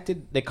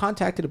contacted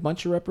a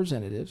bunch of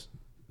representatives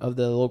of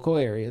the local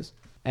areas.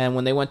 And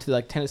when they went to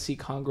like Tennessee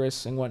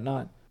Congress and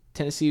whatnot,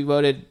 Tennessee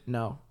voted,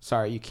 no,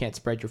 sorry, you can't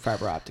spread your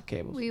fiber optic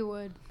cables. We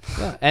would.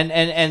 Yeah.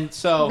 And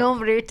so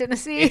Nobody in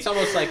Tennessee. it's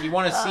almost like you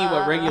want to see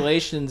what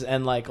regulations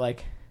and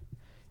like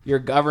your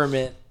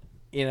government,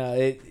 you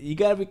know, you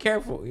got to be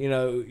careful. You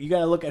know, you got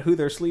to look at who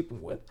they're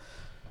sleeping with.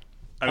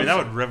 I mean, that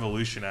would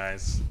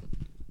revolutionize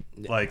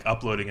like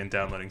uploading and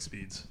downloading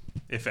speeds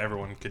if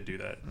everyone could do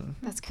that.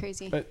 That's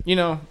crazy. But, you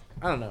know,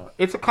 I don't know.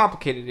 It's a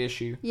complicated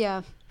issue.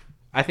 Yeah.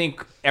 I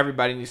think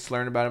everybody needs to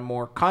learn about it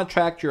more.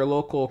 Contact your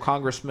local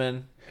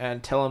congressman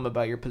and tell him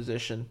about your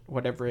position,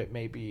 whatever it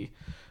may be.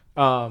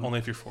 Only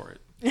if you're for it.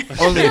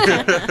 Only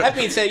that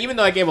being said, even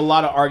though I gave a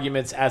lot of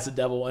arguments as a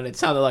devil and it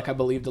sounded like I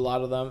believed a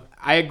lot of them,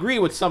 I agree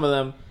with some of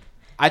them.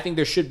 I think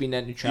there should be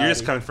net neutrality. You're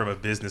just coming from a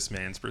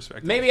businessman's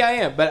perspective. Maybe I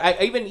am, but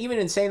I even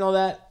in saying all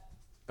that,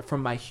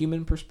 from my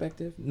human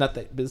perspective, not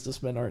that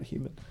businessmen aren't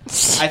human,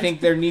 I think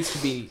there needs to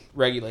be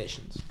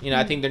regulations. You know,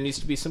 I think there needs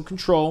to be some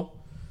control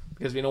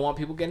because we don't want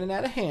people getting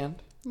out of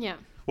hand. Yeah.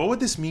 What would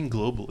this mean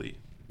globally?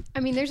 I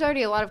mean, there's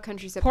already a lot of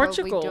countries that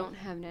Portugal. probably don't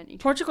have net neutrality.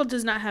 Portugal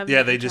does not have. Yeah,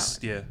 net they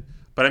neutrality. just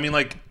But I mean,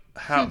 like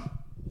how?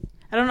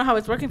 I don't know how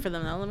it's working for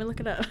them though. Let me look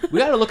it up. We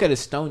got to look at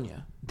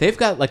Estonia. They've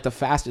got like the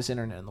fastest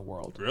internet in the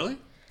world. Really?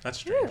 That's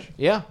strange.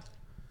 Yeah,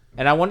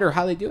 and I wonder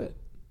how they do it.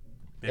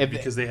 Maybe If-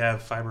 because they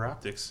have fiber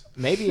optics.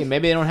 Maybe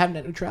they don't have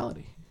net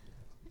neutrality.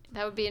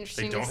 That would be They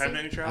interesting don't to have see.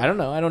 net neutrality. I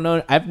don't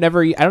know. I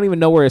don't even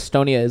know where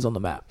Estonia is on the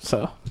map.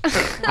 So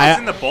It's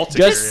in the Baltic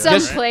just area.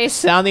 Some place.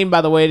 sounding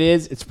by the way it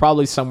is, it's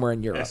probably somewhere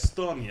in Europe.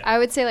 Estonia. I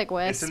would say like It's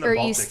west in the or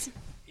Baltic. east.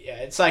 Yeah,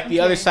 it's like the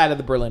other side of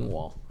the Berlin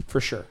Wall for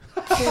sure.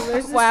 Okay,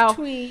 there's this Wow.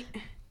 tweet.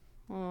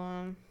 Hold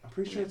on. I'm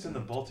pretty sure it's in the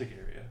Baltic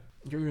area.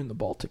 You're in the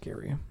Baltic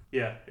area.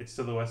 Yeah, it's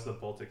to the west of the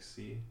Baltic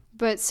Sea.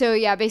 But so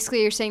yeah,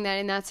 basically you're saying that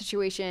in that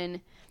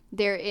situation,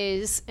 there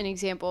is an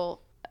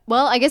example.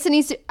 Well, I guess it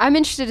needs to. I'm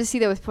interested to see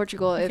that with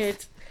Portugal. Okay, If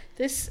it's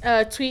this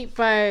tweet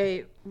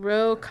by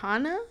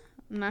Rokana.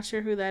 I'm not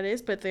sure who that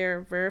is, but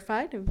they're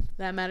verified. If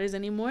that matters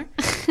anymore.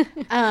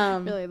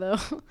 really though,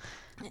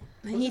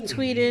 He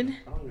tweeted.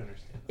 I don't even understand.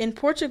 In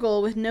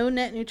Portugal, with no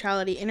net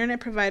neutrality, internet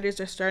providers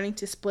are starting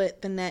to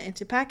split the net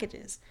into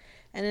packages.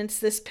 And it's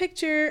this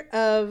picture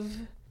of,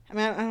 I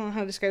don't know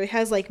how to describe it. It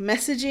has like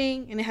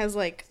messaging, and it has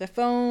like the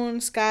phone,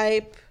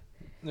 Skype,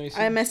 Let me see.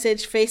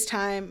 iMessage,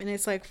 FaceTime, and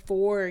it's like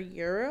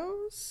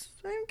 €4.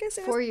 I'm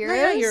guessing. €4? No,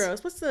 not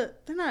euros.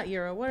 They're not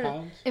euro. What are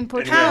Pounds? in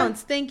Portugal,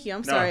 pounds? Thank you.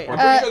 I'm sorry.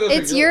 Portugal-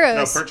 it's are euros.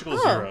 No,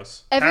 Portugal's Oh. euros. Pounds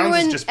is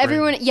Everyone, just Britain.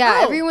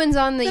 Oh, everyone's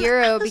on the then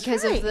euro I was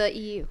because right. of the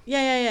EU.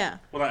 Yeah.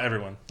 Well, not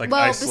everyone. Like Well,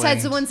 Iceland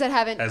besides the ones that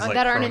haven't, has, like,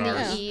 that aren't in the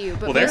kronars. EU.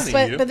 But Well, they're most- in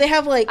the EU. But they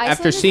have like Iceland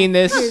After is- seeing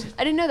this,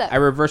 I didn't know that. I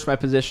reversed my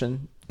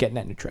position. Get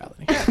net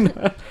neutrality.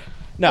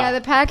 No. Yeah,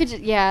 the package.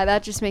 Yeah,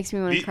 that just makes me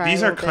want to cry.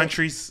 These a are little bit.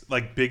 countries,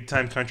 like big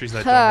time countries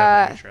that don't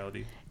have net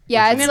neutrality.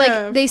 Yeah, I'm it's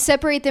gonna- like they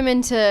separate them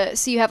into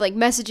so you have like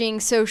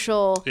messaging,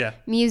 social, Yeah.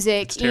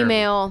 music, It's terrible.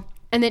 email,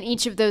 and then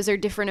each of those are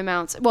different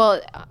amounts.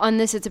 Well, on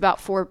this it's about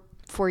four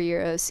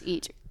euros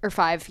each or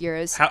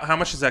 €5. How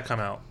much does that come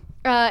out?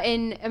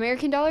 In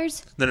American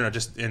dollars, No,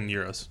 just in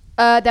euros.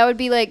 that would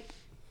be like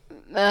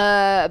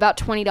about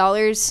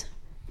 $20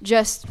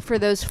 just for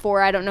those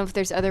four. I don't know if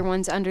there's other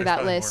ones under It's that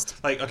probably list.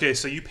 more. Like, okay,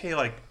 so you pay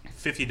like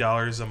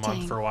 $50 a month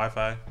Dang. for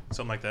Wi-Fi,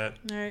 something like that.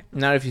 all right.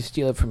 Not if you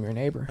steal it from your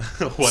neighbor.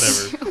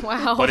 Whatever.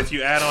 Wow. But if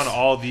you add on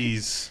all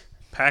these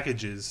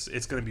packages,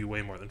 it's going to be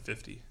way more than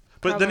 50.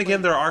 But then Probably.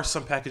 again, there are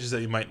some packages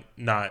that you might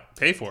not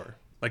pay for,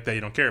 like that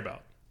you don't care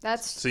about.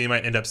 That's So you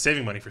might end up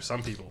saving money for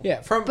some people.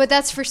 Yeah, but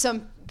that's for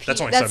some.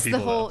 That's only some the people,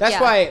 whole. That's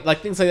yeah. why,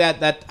 like things like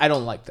that I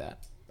don't like that.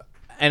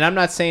 And I'm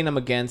not saying I'm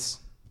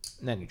against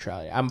net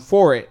neutrality. I'm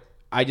for it.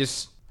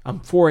 I'm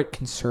for it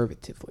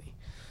conservatively.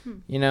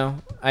 You know,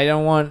 I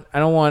don't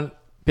want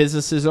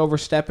businesses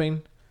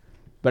overstepping,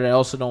 but I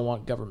also don't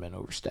want government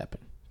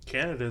overstepping.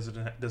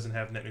 Canada doesn't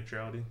have net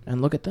neutrality.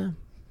 And look at them.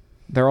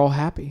 They're all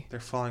happy. They're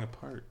falling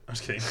apart. I'm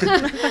just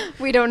kidding.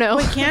 We don't know.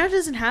 Wait, Canada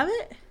doesn't have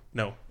it?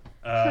 No.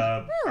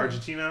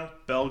 Argentina,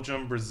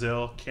 Belgium,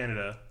 Brazil,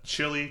 Canada,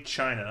 Chile,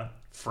 China,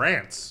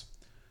 France,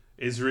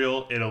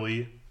 Israel,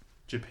 Italy,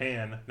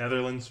 Japan,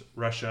 Netherlands,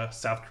 Russia,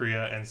 South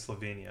Korea, and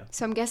Slovenia.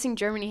 So I'm guessing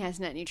Germany has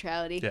net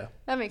neutrality. Yeah.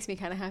 That makes me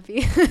kind of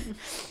happy.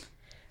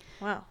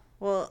 Wow.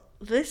 Well,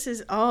 this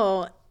is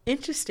all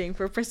interesting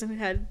for a person who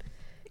had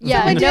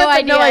Yeah, no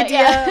idea.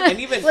 Yeah. And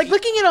even like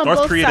looking at it on North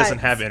both Korea sides. doesn't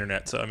have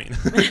internet, so I mean,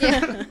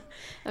 Yeah.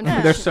 I'm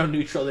not- they're so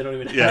neutral they don't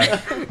even Yeah.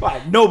 have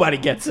it. Nobody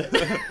gets it.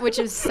 which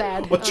is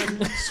sad.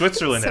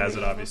 Switzerland has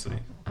it obviously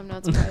I'm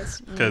not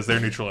surprised. because they're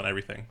neutral in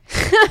everything.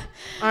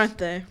 Aren't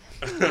they?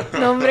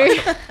 Nobody.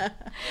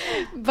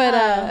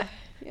 But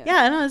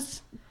Yeah, no,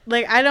 it's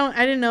like I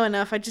didn't know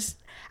enough. I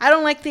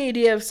don't like the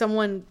idea of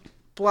someone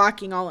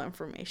blocking all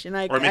information.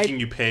 Or making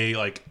you pay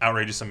like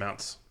outrageous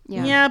amounts.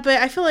 yeah, but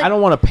I feel like I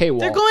don't want a paywall.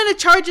 they're going to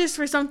charge us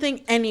for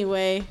something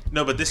anyway.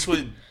 No, but this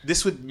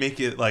would make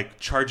it like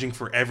charging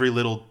for every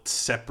little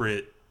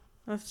separate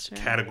That's true.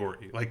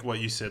 category, like what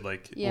you said,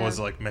 like what was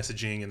like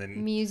messaging and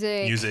then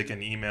music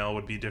and email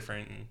would be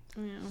different.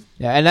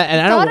 Yeah, and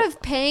I thought don't.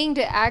 of paying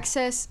to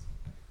access.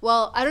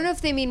 Well, I don't know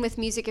if they mean with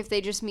music, if they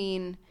just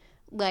mean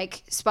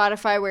like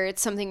Spotify, where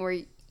it's something where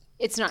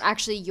it's not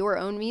actually your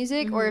own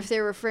music, or if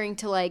they're referring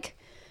to like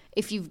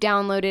if you've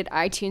downloaded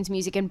iTunes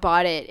Music and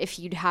bought it, if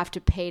you'd have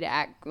to pay to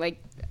act.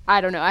 Like, I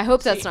don't know. I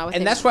hope that's not what.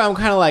 And they that's mean. why I'm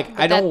kind of like,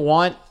 I don't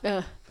want.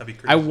 Ugh, That'd be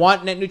crazy. I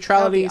want net that would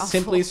neutrality be awful.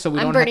 simply so we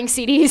I'm don't burning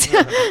CDs.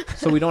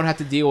 so we don't have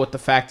to deal with the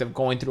fact of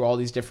going through all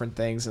these different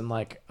things and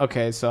like,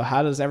 okay, so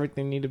how does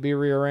everything need to be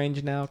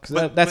rearranged now?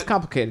 Because that's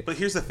complicated. But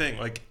here's the thing,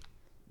 like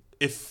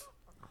if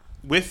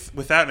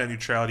without net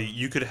neutrality,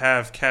 you could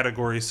have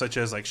categories such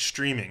as like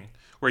streaming,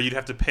 where you'd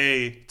have to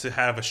pay to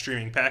have a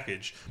streaming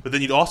package, but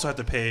then you'd also have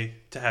to pay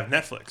to have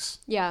Netflix.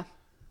 Yeah.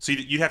 So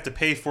you'd have to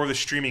pay for the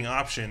streaming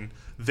option,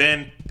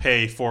 then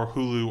pay for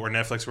Hulu or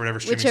Netflix or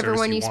whatever streaming Whichever service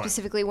one you want.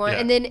 specifically want. Yeah.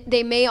 And then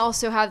they may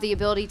also have the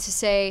ability to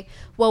say,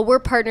 well, we're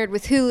partnered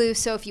with Hulu,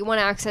 so if you want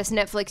to access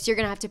Netflix, you're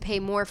going to have to pay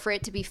more for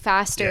it to be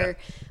faster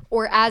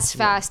or as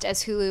fast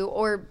as Hulu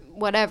or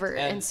whatever.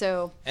 And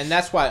so... And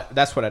that's what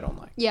I don't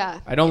like. Yeah.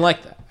 I don't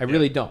like that. I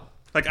really don't.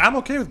 Like, I'm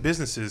okay with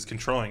businesses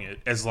controlling it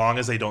as long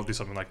as they don't do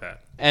something like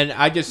that. And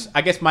I guess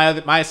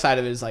my side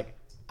of it is like,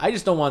 I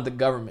just don't want the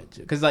government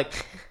to, because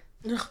like,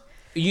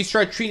 you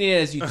start treating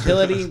it as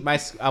utility.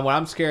 What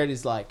I'm scared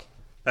is like,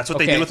 That's what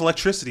they did with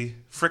electricity.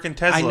 Frickin'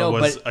 Tesla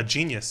was a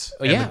genius,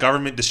 and the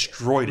government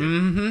destroyed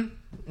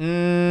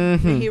it.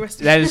 He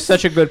rested- that is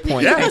such a good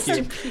point. Yeah.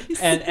 Thank you.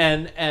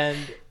 And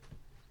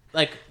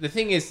like the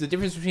thing is, the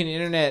difference between the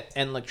internet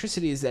and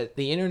electricity is that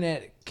the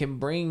internet can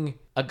bring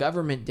a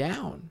government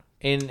down.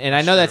 And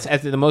I know that's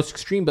at the most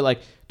extreme, but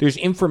like there's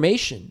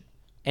information.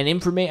 And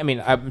I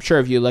mean, I'm sure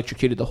if you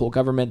electrocuted the whole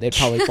government, they'd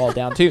probably fall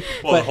down too.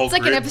 Well, the whole It's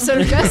like an grid.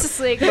 episode of Justice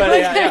League.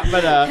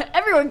 but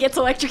Everyone gets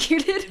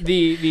electrocuted.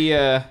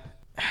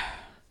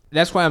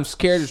 that's why I'm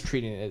scared of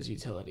treating it as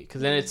utility,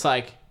 because then it's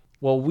like,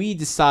 well, we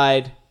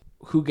decide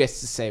who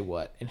gets to say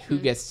what and who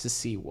gets to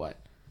see what,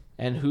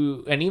 and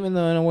even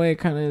though in a way it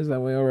kind of is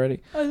that way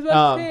already.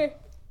 I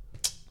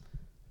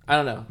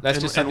don't know. That's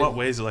just in something. what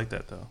ways is it like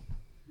that though?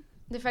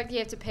 The fact that you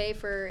have to pay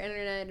for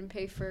internet and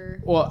pay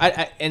for... Well,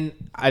 I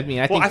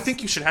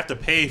think you should have to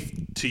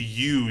pay to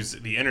use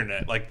the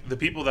internet. Like, the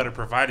people that are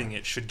providing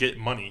it should get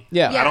money.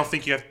 Yeah. I don't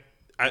think you have...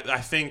 I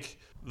think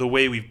the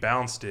way we've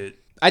balanced it...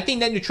 I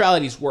think net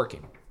neutrality is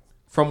working,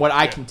 from what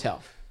I can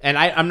tell. And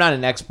I'm not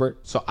an expert,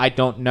 so I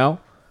don't know.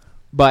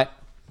 But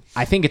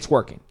I think it's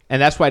working.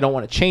 And that's why I don't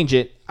want to change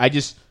it.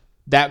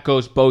 That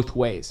goes both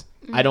ways.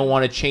 I don't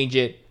want to change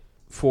it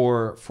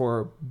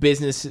for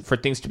business, for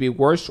things to be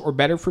worse or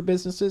better for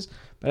businesses,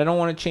 but I don't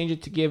want to change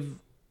it to give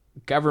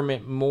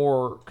government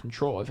more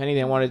control. If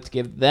anything, I wanted to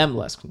give them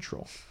less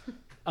control.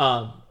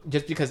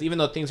 Just because even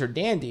though things are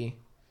dandy,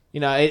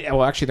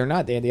 actually they're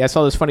not dandy. I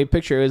saw this funny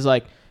picture. It was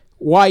like,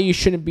 why you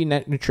shouldn't be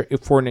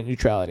for net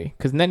neutrality,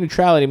 because net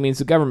neutrality means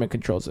the government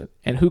controls it,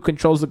 and who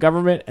controls the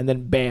government? And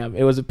then bam,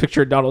 it was a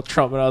picture of Donald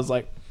Trump, and I was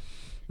like,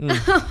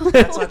 That's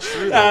not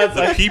true.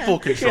 The people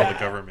control the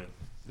government.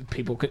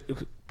 people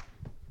could.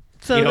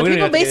 So You know, we the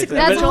don't people have to get into basically...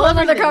 that, That's a whole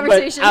other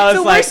conversation. I was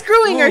So like, we're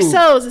screwing ooh.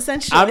 ourselves,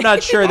 essentially. I'm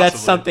not sure that's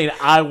Possibly. something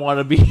I want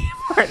to be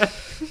part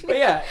of. But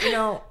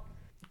yeah,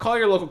 call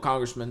your local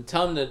congressman.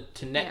 Tell them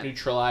to net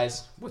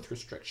neutralize with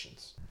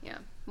restrictions. Yeah.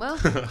 Well,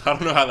 I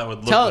don't know how that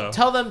would look, though.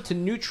 Tell them to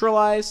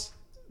neutralize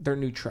their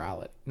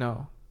neutrality.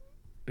 No,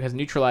 because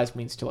neutralize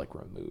means to like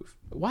remove.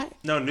 Why?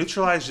 No,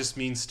 neutralize just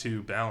means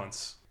to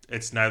balance.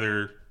 It's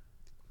neither...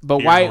 But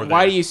here why? nor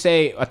Why there. do you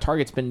say a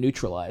target's been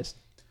neutralized?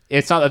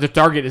 It's not that the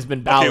target has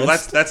been balanced. Okay, well,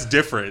 that's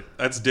different.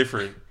 That's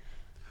different.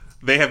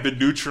 They have been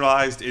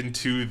neutralized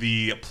into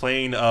the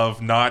plane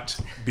of not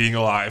being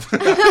alive.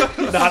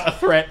 not a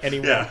threat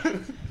anymore. Yeah.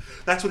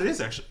 That's what it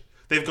is, actually.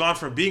 They've gone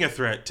from being a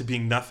threat to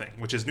being nothing,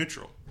 which is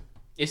neutral.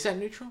 Is that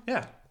neutral?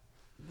 Yeah.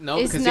 No,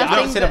 is because the nothing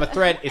opposite of but- a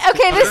threat is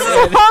Okay, this is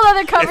a whole other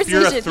If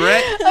conversation. you're a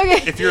threat,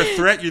 Okay. if you're a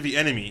threat, you're the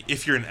enemy.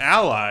 If you're an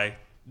ally,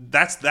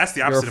 that's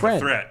the opposite of a friend.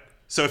 threat.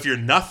 So if you're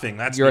nothing,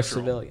 that's you're a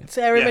neutral, civilian.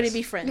 So everybody Yes.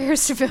 be friends. You're a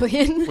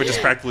civilian. which is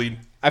practically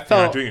I you're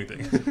felt not doing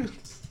anything.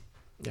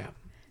 yeah.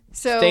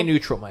 So Stay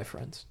neutral, my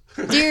friends.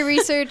 do your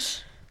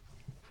research,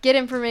 get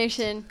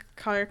information.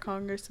 Call your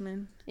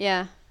congressman.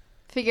 Yeah.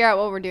 Figure out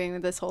what we're doing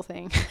with this whole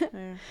thing.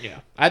 Yeah. Yeah,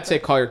 I'd say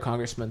call your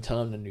congressman,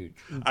 tell him to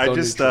I go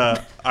just neutral.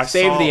 I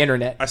Save saw, the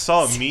internet. I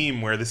saw a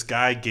meme where this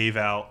guy gave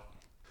out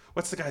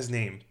what's the guy's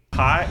name?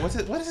 What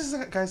is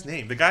this guy's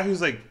name? The guy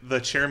who's like the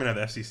chairman of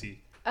the FCC.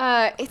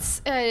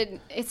 It's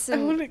I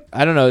wanna-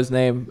 I don't know his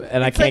name,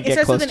 and I It's can't like- it get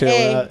starts close with to an it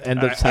A. without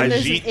end up telling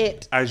There's you. an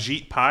it.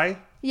 Ajit Pai?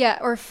 yeah,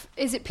 or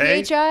is it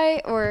Pay?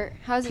 PHI or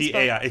how's it spelled?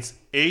 P-A-I. It's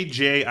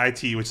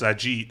A-J-I-T, which is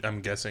Ajit,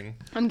 I'm guessing.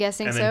 I'm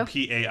guessing And so. then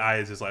P-A-I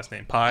is his last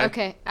name. Pai.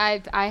 Okay, I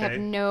have Okay.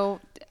 no.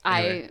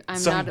 Anyway, I'm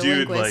some not a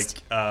dude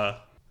linguist.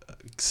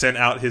 sent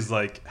out his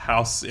like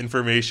house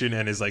information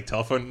and his like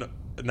telephone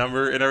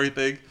number and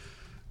everything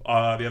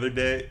the other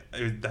day.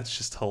 That's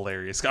just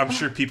hilarious. I'm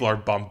sure people are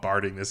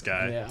bombarding this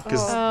guy Yeah.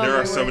 because Oh, there my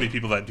are so word. many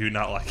people that do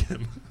not like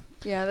him.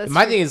 Yeah, that's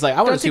My true. thing is like I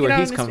want Don't to see take it where out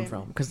he's on his coming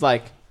family. from, because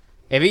like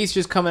if he's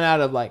just coming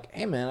out of like,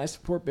 hey man, I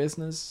support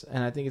business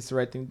and I think it's the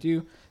right thing to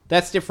do,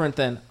 that's different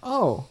than,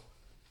 oh,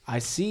 I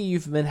see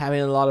you've been having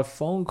a lot of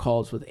phone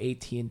calls with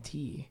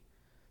AT&T.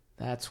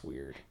 That's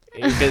weird.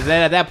 Because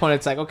then at that point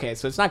it's like, okay,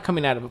 so it's not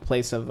coming out of a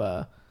place of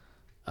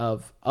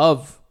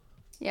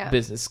yeah.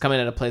 business, it's coming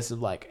out of a place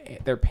of like, hey,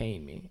 they're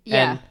paying me.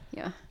 Yeah, And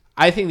yeah.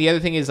 I think the other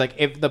thing is like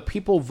if the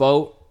people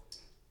vote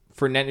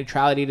for net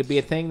neutrality to be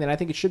a thing, then I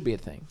think it should be a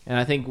thing, and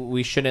I think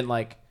we shouldn't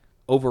like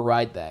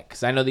override that,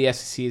 because I know the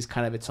SEC is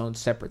kind of its own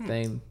separate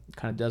thing, it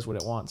kind of does what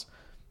it wants,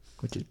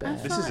 which is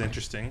bad. This is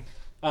interesting.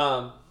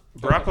 Um,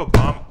 Barack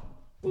Obama.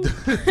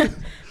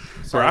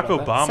 Sorry Barack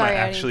about that. Obama Sorry,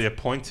 actually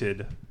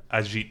appointed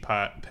Ajit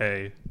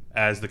Pai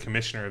as the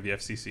commissioner of the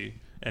FCC,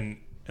 and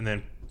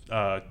then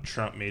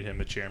Trump made him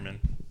the chairman.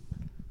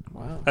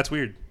 Wow. That's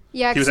weird.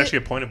 Yeah, He was 'cause actually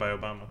appointed by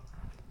Obama,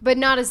 but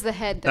not as the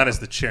head. Though. not as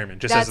the chairman,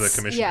 just as the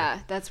commissioner. Yeah,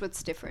 that's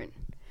what's different.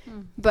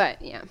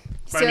 But yeah.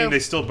 But I mean, they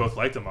still both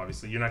liked him.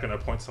 Obviously, you're not going to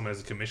appoint someone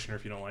as a commissioner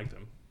if you don't like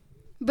them.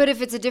 but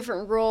if it's a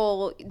different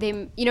role, you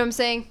know what I'm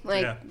saying?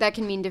 Like Yeah. that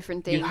can mean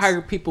different things. You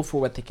hire people for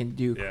what they can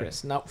do, Yeah.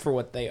 Chris, not for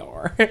what they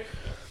are.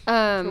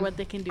 For what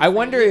they can do. I for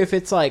wonder you. if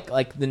it's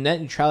like the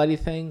net neutrality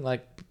thing,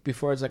 like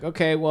before it's like,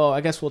 okay, well,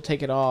 I guess we'll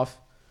take it off,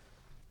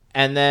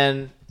 and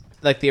then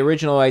like the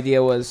original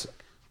idea was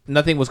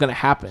nothing was going to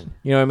happen.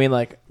 You know what I mean?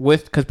 Like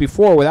because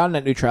before without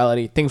net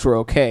neutrality things were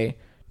okay.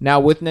 Now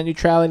with net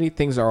neutrality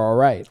things are all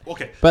right.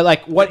 Okay, But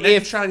like, what net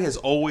if? neutrality has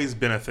always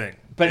been a thing,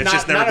 But it's not,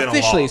 just never not been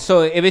officially. a law.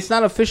 So if it's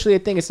not officially a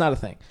thing, it's not a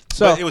thing.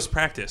 So But it was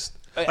practiced.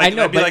 Like, I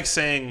know, it'd be but- like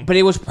saying, but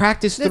it was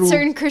practiced that through.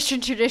 certain Christian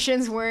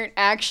traditions weren't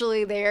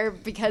actually there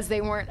because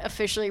they weren't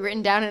officially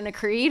written down in a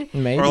creed.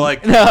 Maybe. or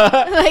like,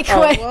 Like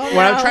what? well,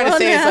 what I'm trying to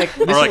say is like,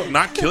 or this like is-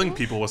 not killing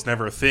people was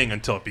never a thing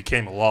until it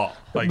became a law.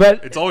 Like,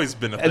 But- it's always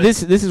been a thing.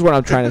 this is what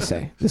I'm trying to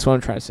say. This is what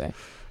I'm trying to say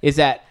is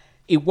that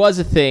it was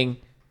a thing,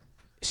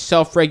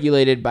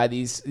 self-regulated by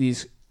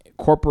these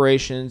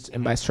corporations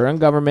and by certain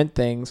government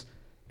things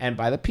and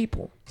by the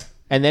people,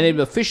 and then it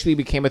officially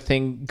became a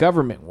thing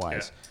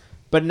government-wise. Yeah.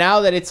 But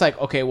now that it's like,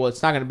 okay, well,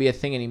 it's not going to be a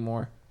thing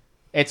anymore.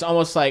 It's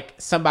almost like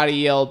somebody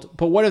yelled,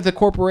 but what if the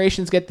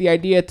corporations get the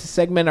idea to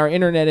segment our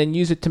internet and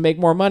use it to make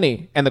more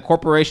money? And the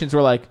corporations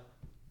were like,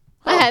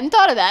 I hadn't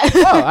thought of that.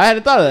 oh, I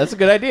hadn't thought of that. That's a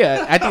good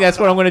idea. I think that's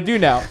what I'm going to do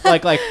now.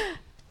 Like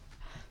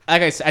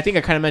I think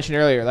I kind of mentioned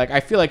earlier, like I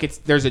feel like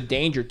there's a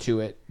danger to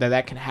it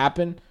that can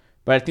happen,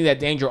 but I think that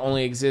danger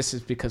only exists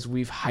is because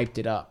we've hyped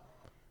it up.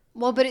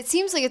 Well, but it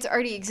seems like it's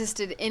already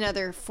existed in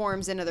other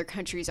forms in other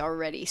countries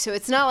already. So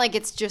it's not like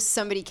it's just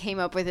somebody came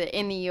up with it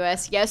in the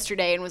U.S.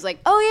 yesterday and was like,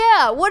 oh,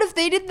 yeah, what if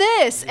they did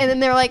this? And then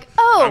they're like,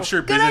 oh, I'm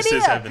sure good businesses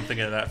idea. have been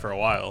thinking of that for a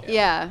while.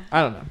 Yeah.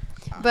 I don't know.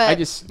 But I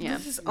just yeah.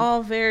 This is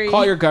all very.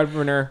 call your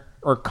governor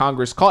or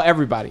Congress. Call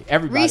everybody.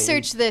 Everybody.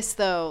 Research this,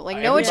 though. Like,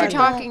 know what you're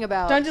Everybody. talking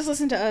about. Don't just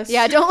listen to us.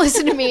 Yeah, don't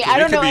listen to me. I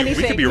don't know We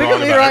anything. could be We're wrong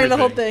gonna be about wrong the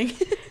whole everything.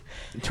 thing.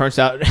 It turns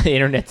out the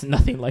internet's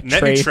nothing like Net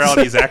trades.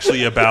 neutrality is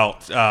actually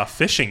about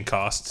fishing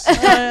costs. We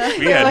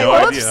had no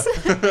like,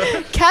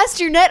 idea. Cast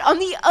your net on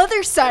the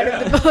other side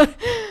of the boat.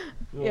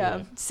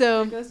 Yeah.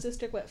 So Ghost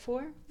District, what,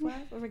 4? 5?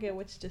 I forget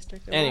which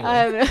district. it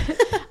was. Anyway.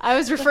 I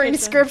was referring to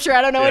so. scripture.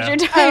 I don't know what Yeah. you're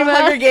talking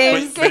about. Hunger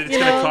Games. But it's You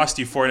going to know? cost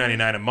you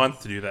 $4.99 a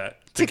month to do that.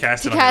 To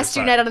cast To it on the other cast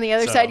your side. net on the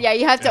other So, side. Yeah,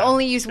 you have to yeah.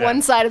 only use Yeah.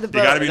 one side of the You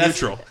boat. got to be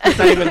That's- neutral. It's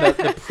not even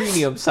the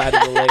premium side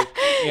of the lake.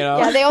 You know.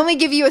 Yeah, they only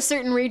give you a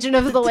certain region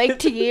of the lake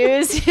to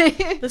use.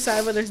 The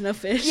side where there's no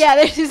fish. Yeah,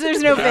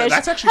 there's no fish.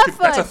 That's actually Have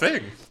that's a fun.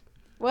 thing.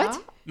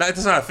 What? No,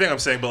 it's not a thing I'm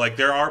saying, but like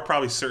there are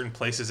probably certain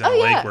places in Oh, a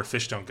lake yeah. where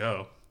fish don't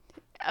go.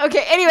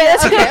 Okay, anyway,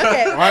 that's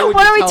Okay. Why would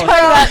what you are we tell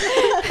talking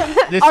us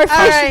about? this, Are fish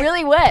Alright.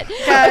 really wet?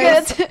 Okay,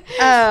 Guys.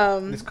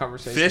 that's, this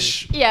conversation?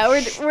 Fish. yeah,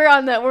 we're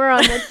on the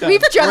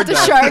we've jumped the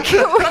We're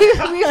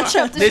shark. we've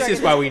jumped the This shark.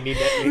 is why we need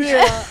it.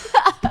 Yeah.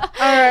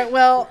 All right.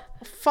 Well,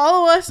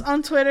 follow us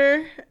on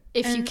Twitter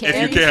If you And- can.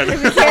 If you can.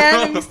 If you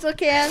can, and you still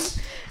can.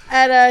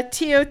 At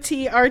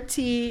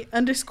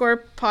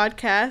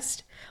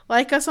TOTRT_podcast.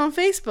 Like us on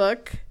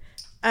Facebook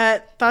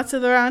at Thoughts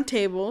of the Round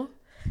Table.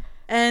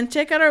 And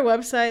check out our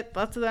website,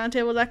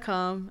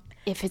 thoughtsoftheroundtable.com.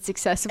 If it's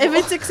accessible. If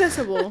it's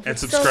accessible. And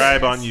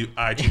subscribe on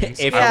iTunes.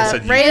 If- I Yeah, almost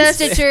said rate YouTube. us.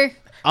 Stitcher.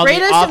 On Rate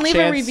the us off and leave a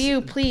chance review,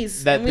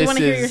 please. that And we this want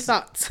to hear your is-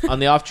 thoughts. On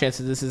the off chance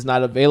that this is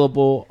not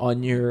available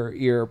on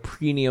your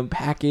premium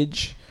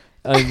package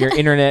on your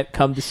internet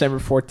come December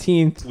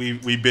 14th,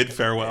 We bid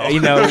farewell. you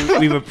know,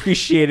 we've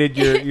appreciated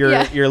your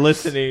Yeah. your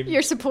listening.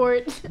 Your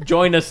support.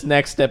 Join us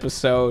next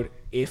episode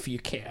if you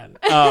can.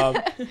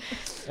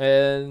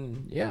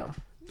 And yeah.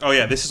 Oh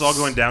yeah, this is all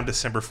going down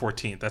December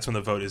 14th. That's when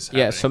the vote is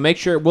happening. Yeah, so make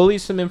sure we'll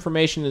leave some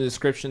information in the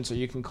description so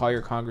you can call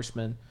your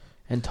congressman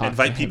and talk to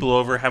invite him. people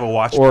over, have a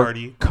watch Or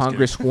party.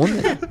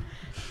 congresswoman.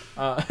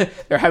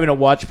 They're having a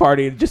watch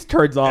party and it just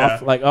turns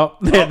off. Yeah. Like, Oh,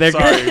 there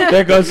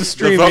sorry. goes the The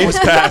stream. vote was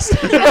passed.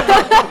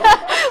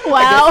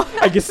 Wow.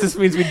 I guess this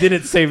means we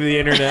didn't save the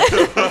internet.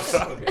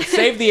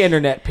 Save the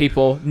internet,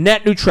 people.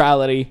 Net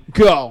neutrality.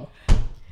 Go.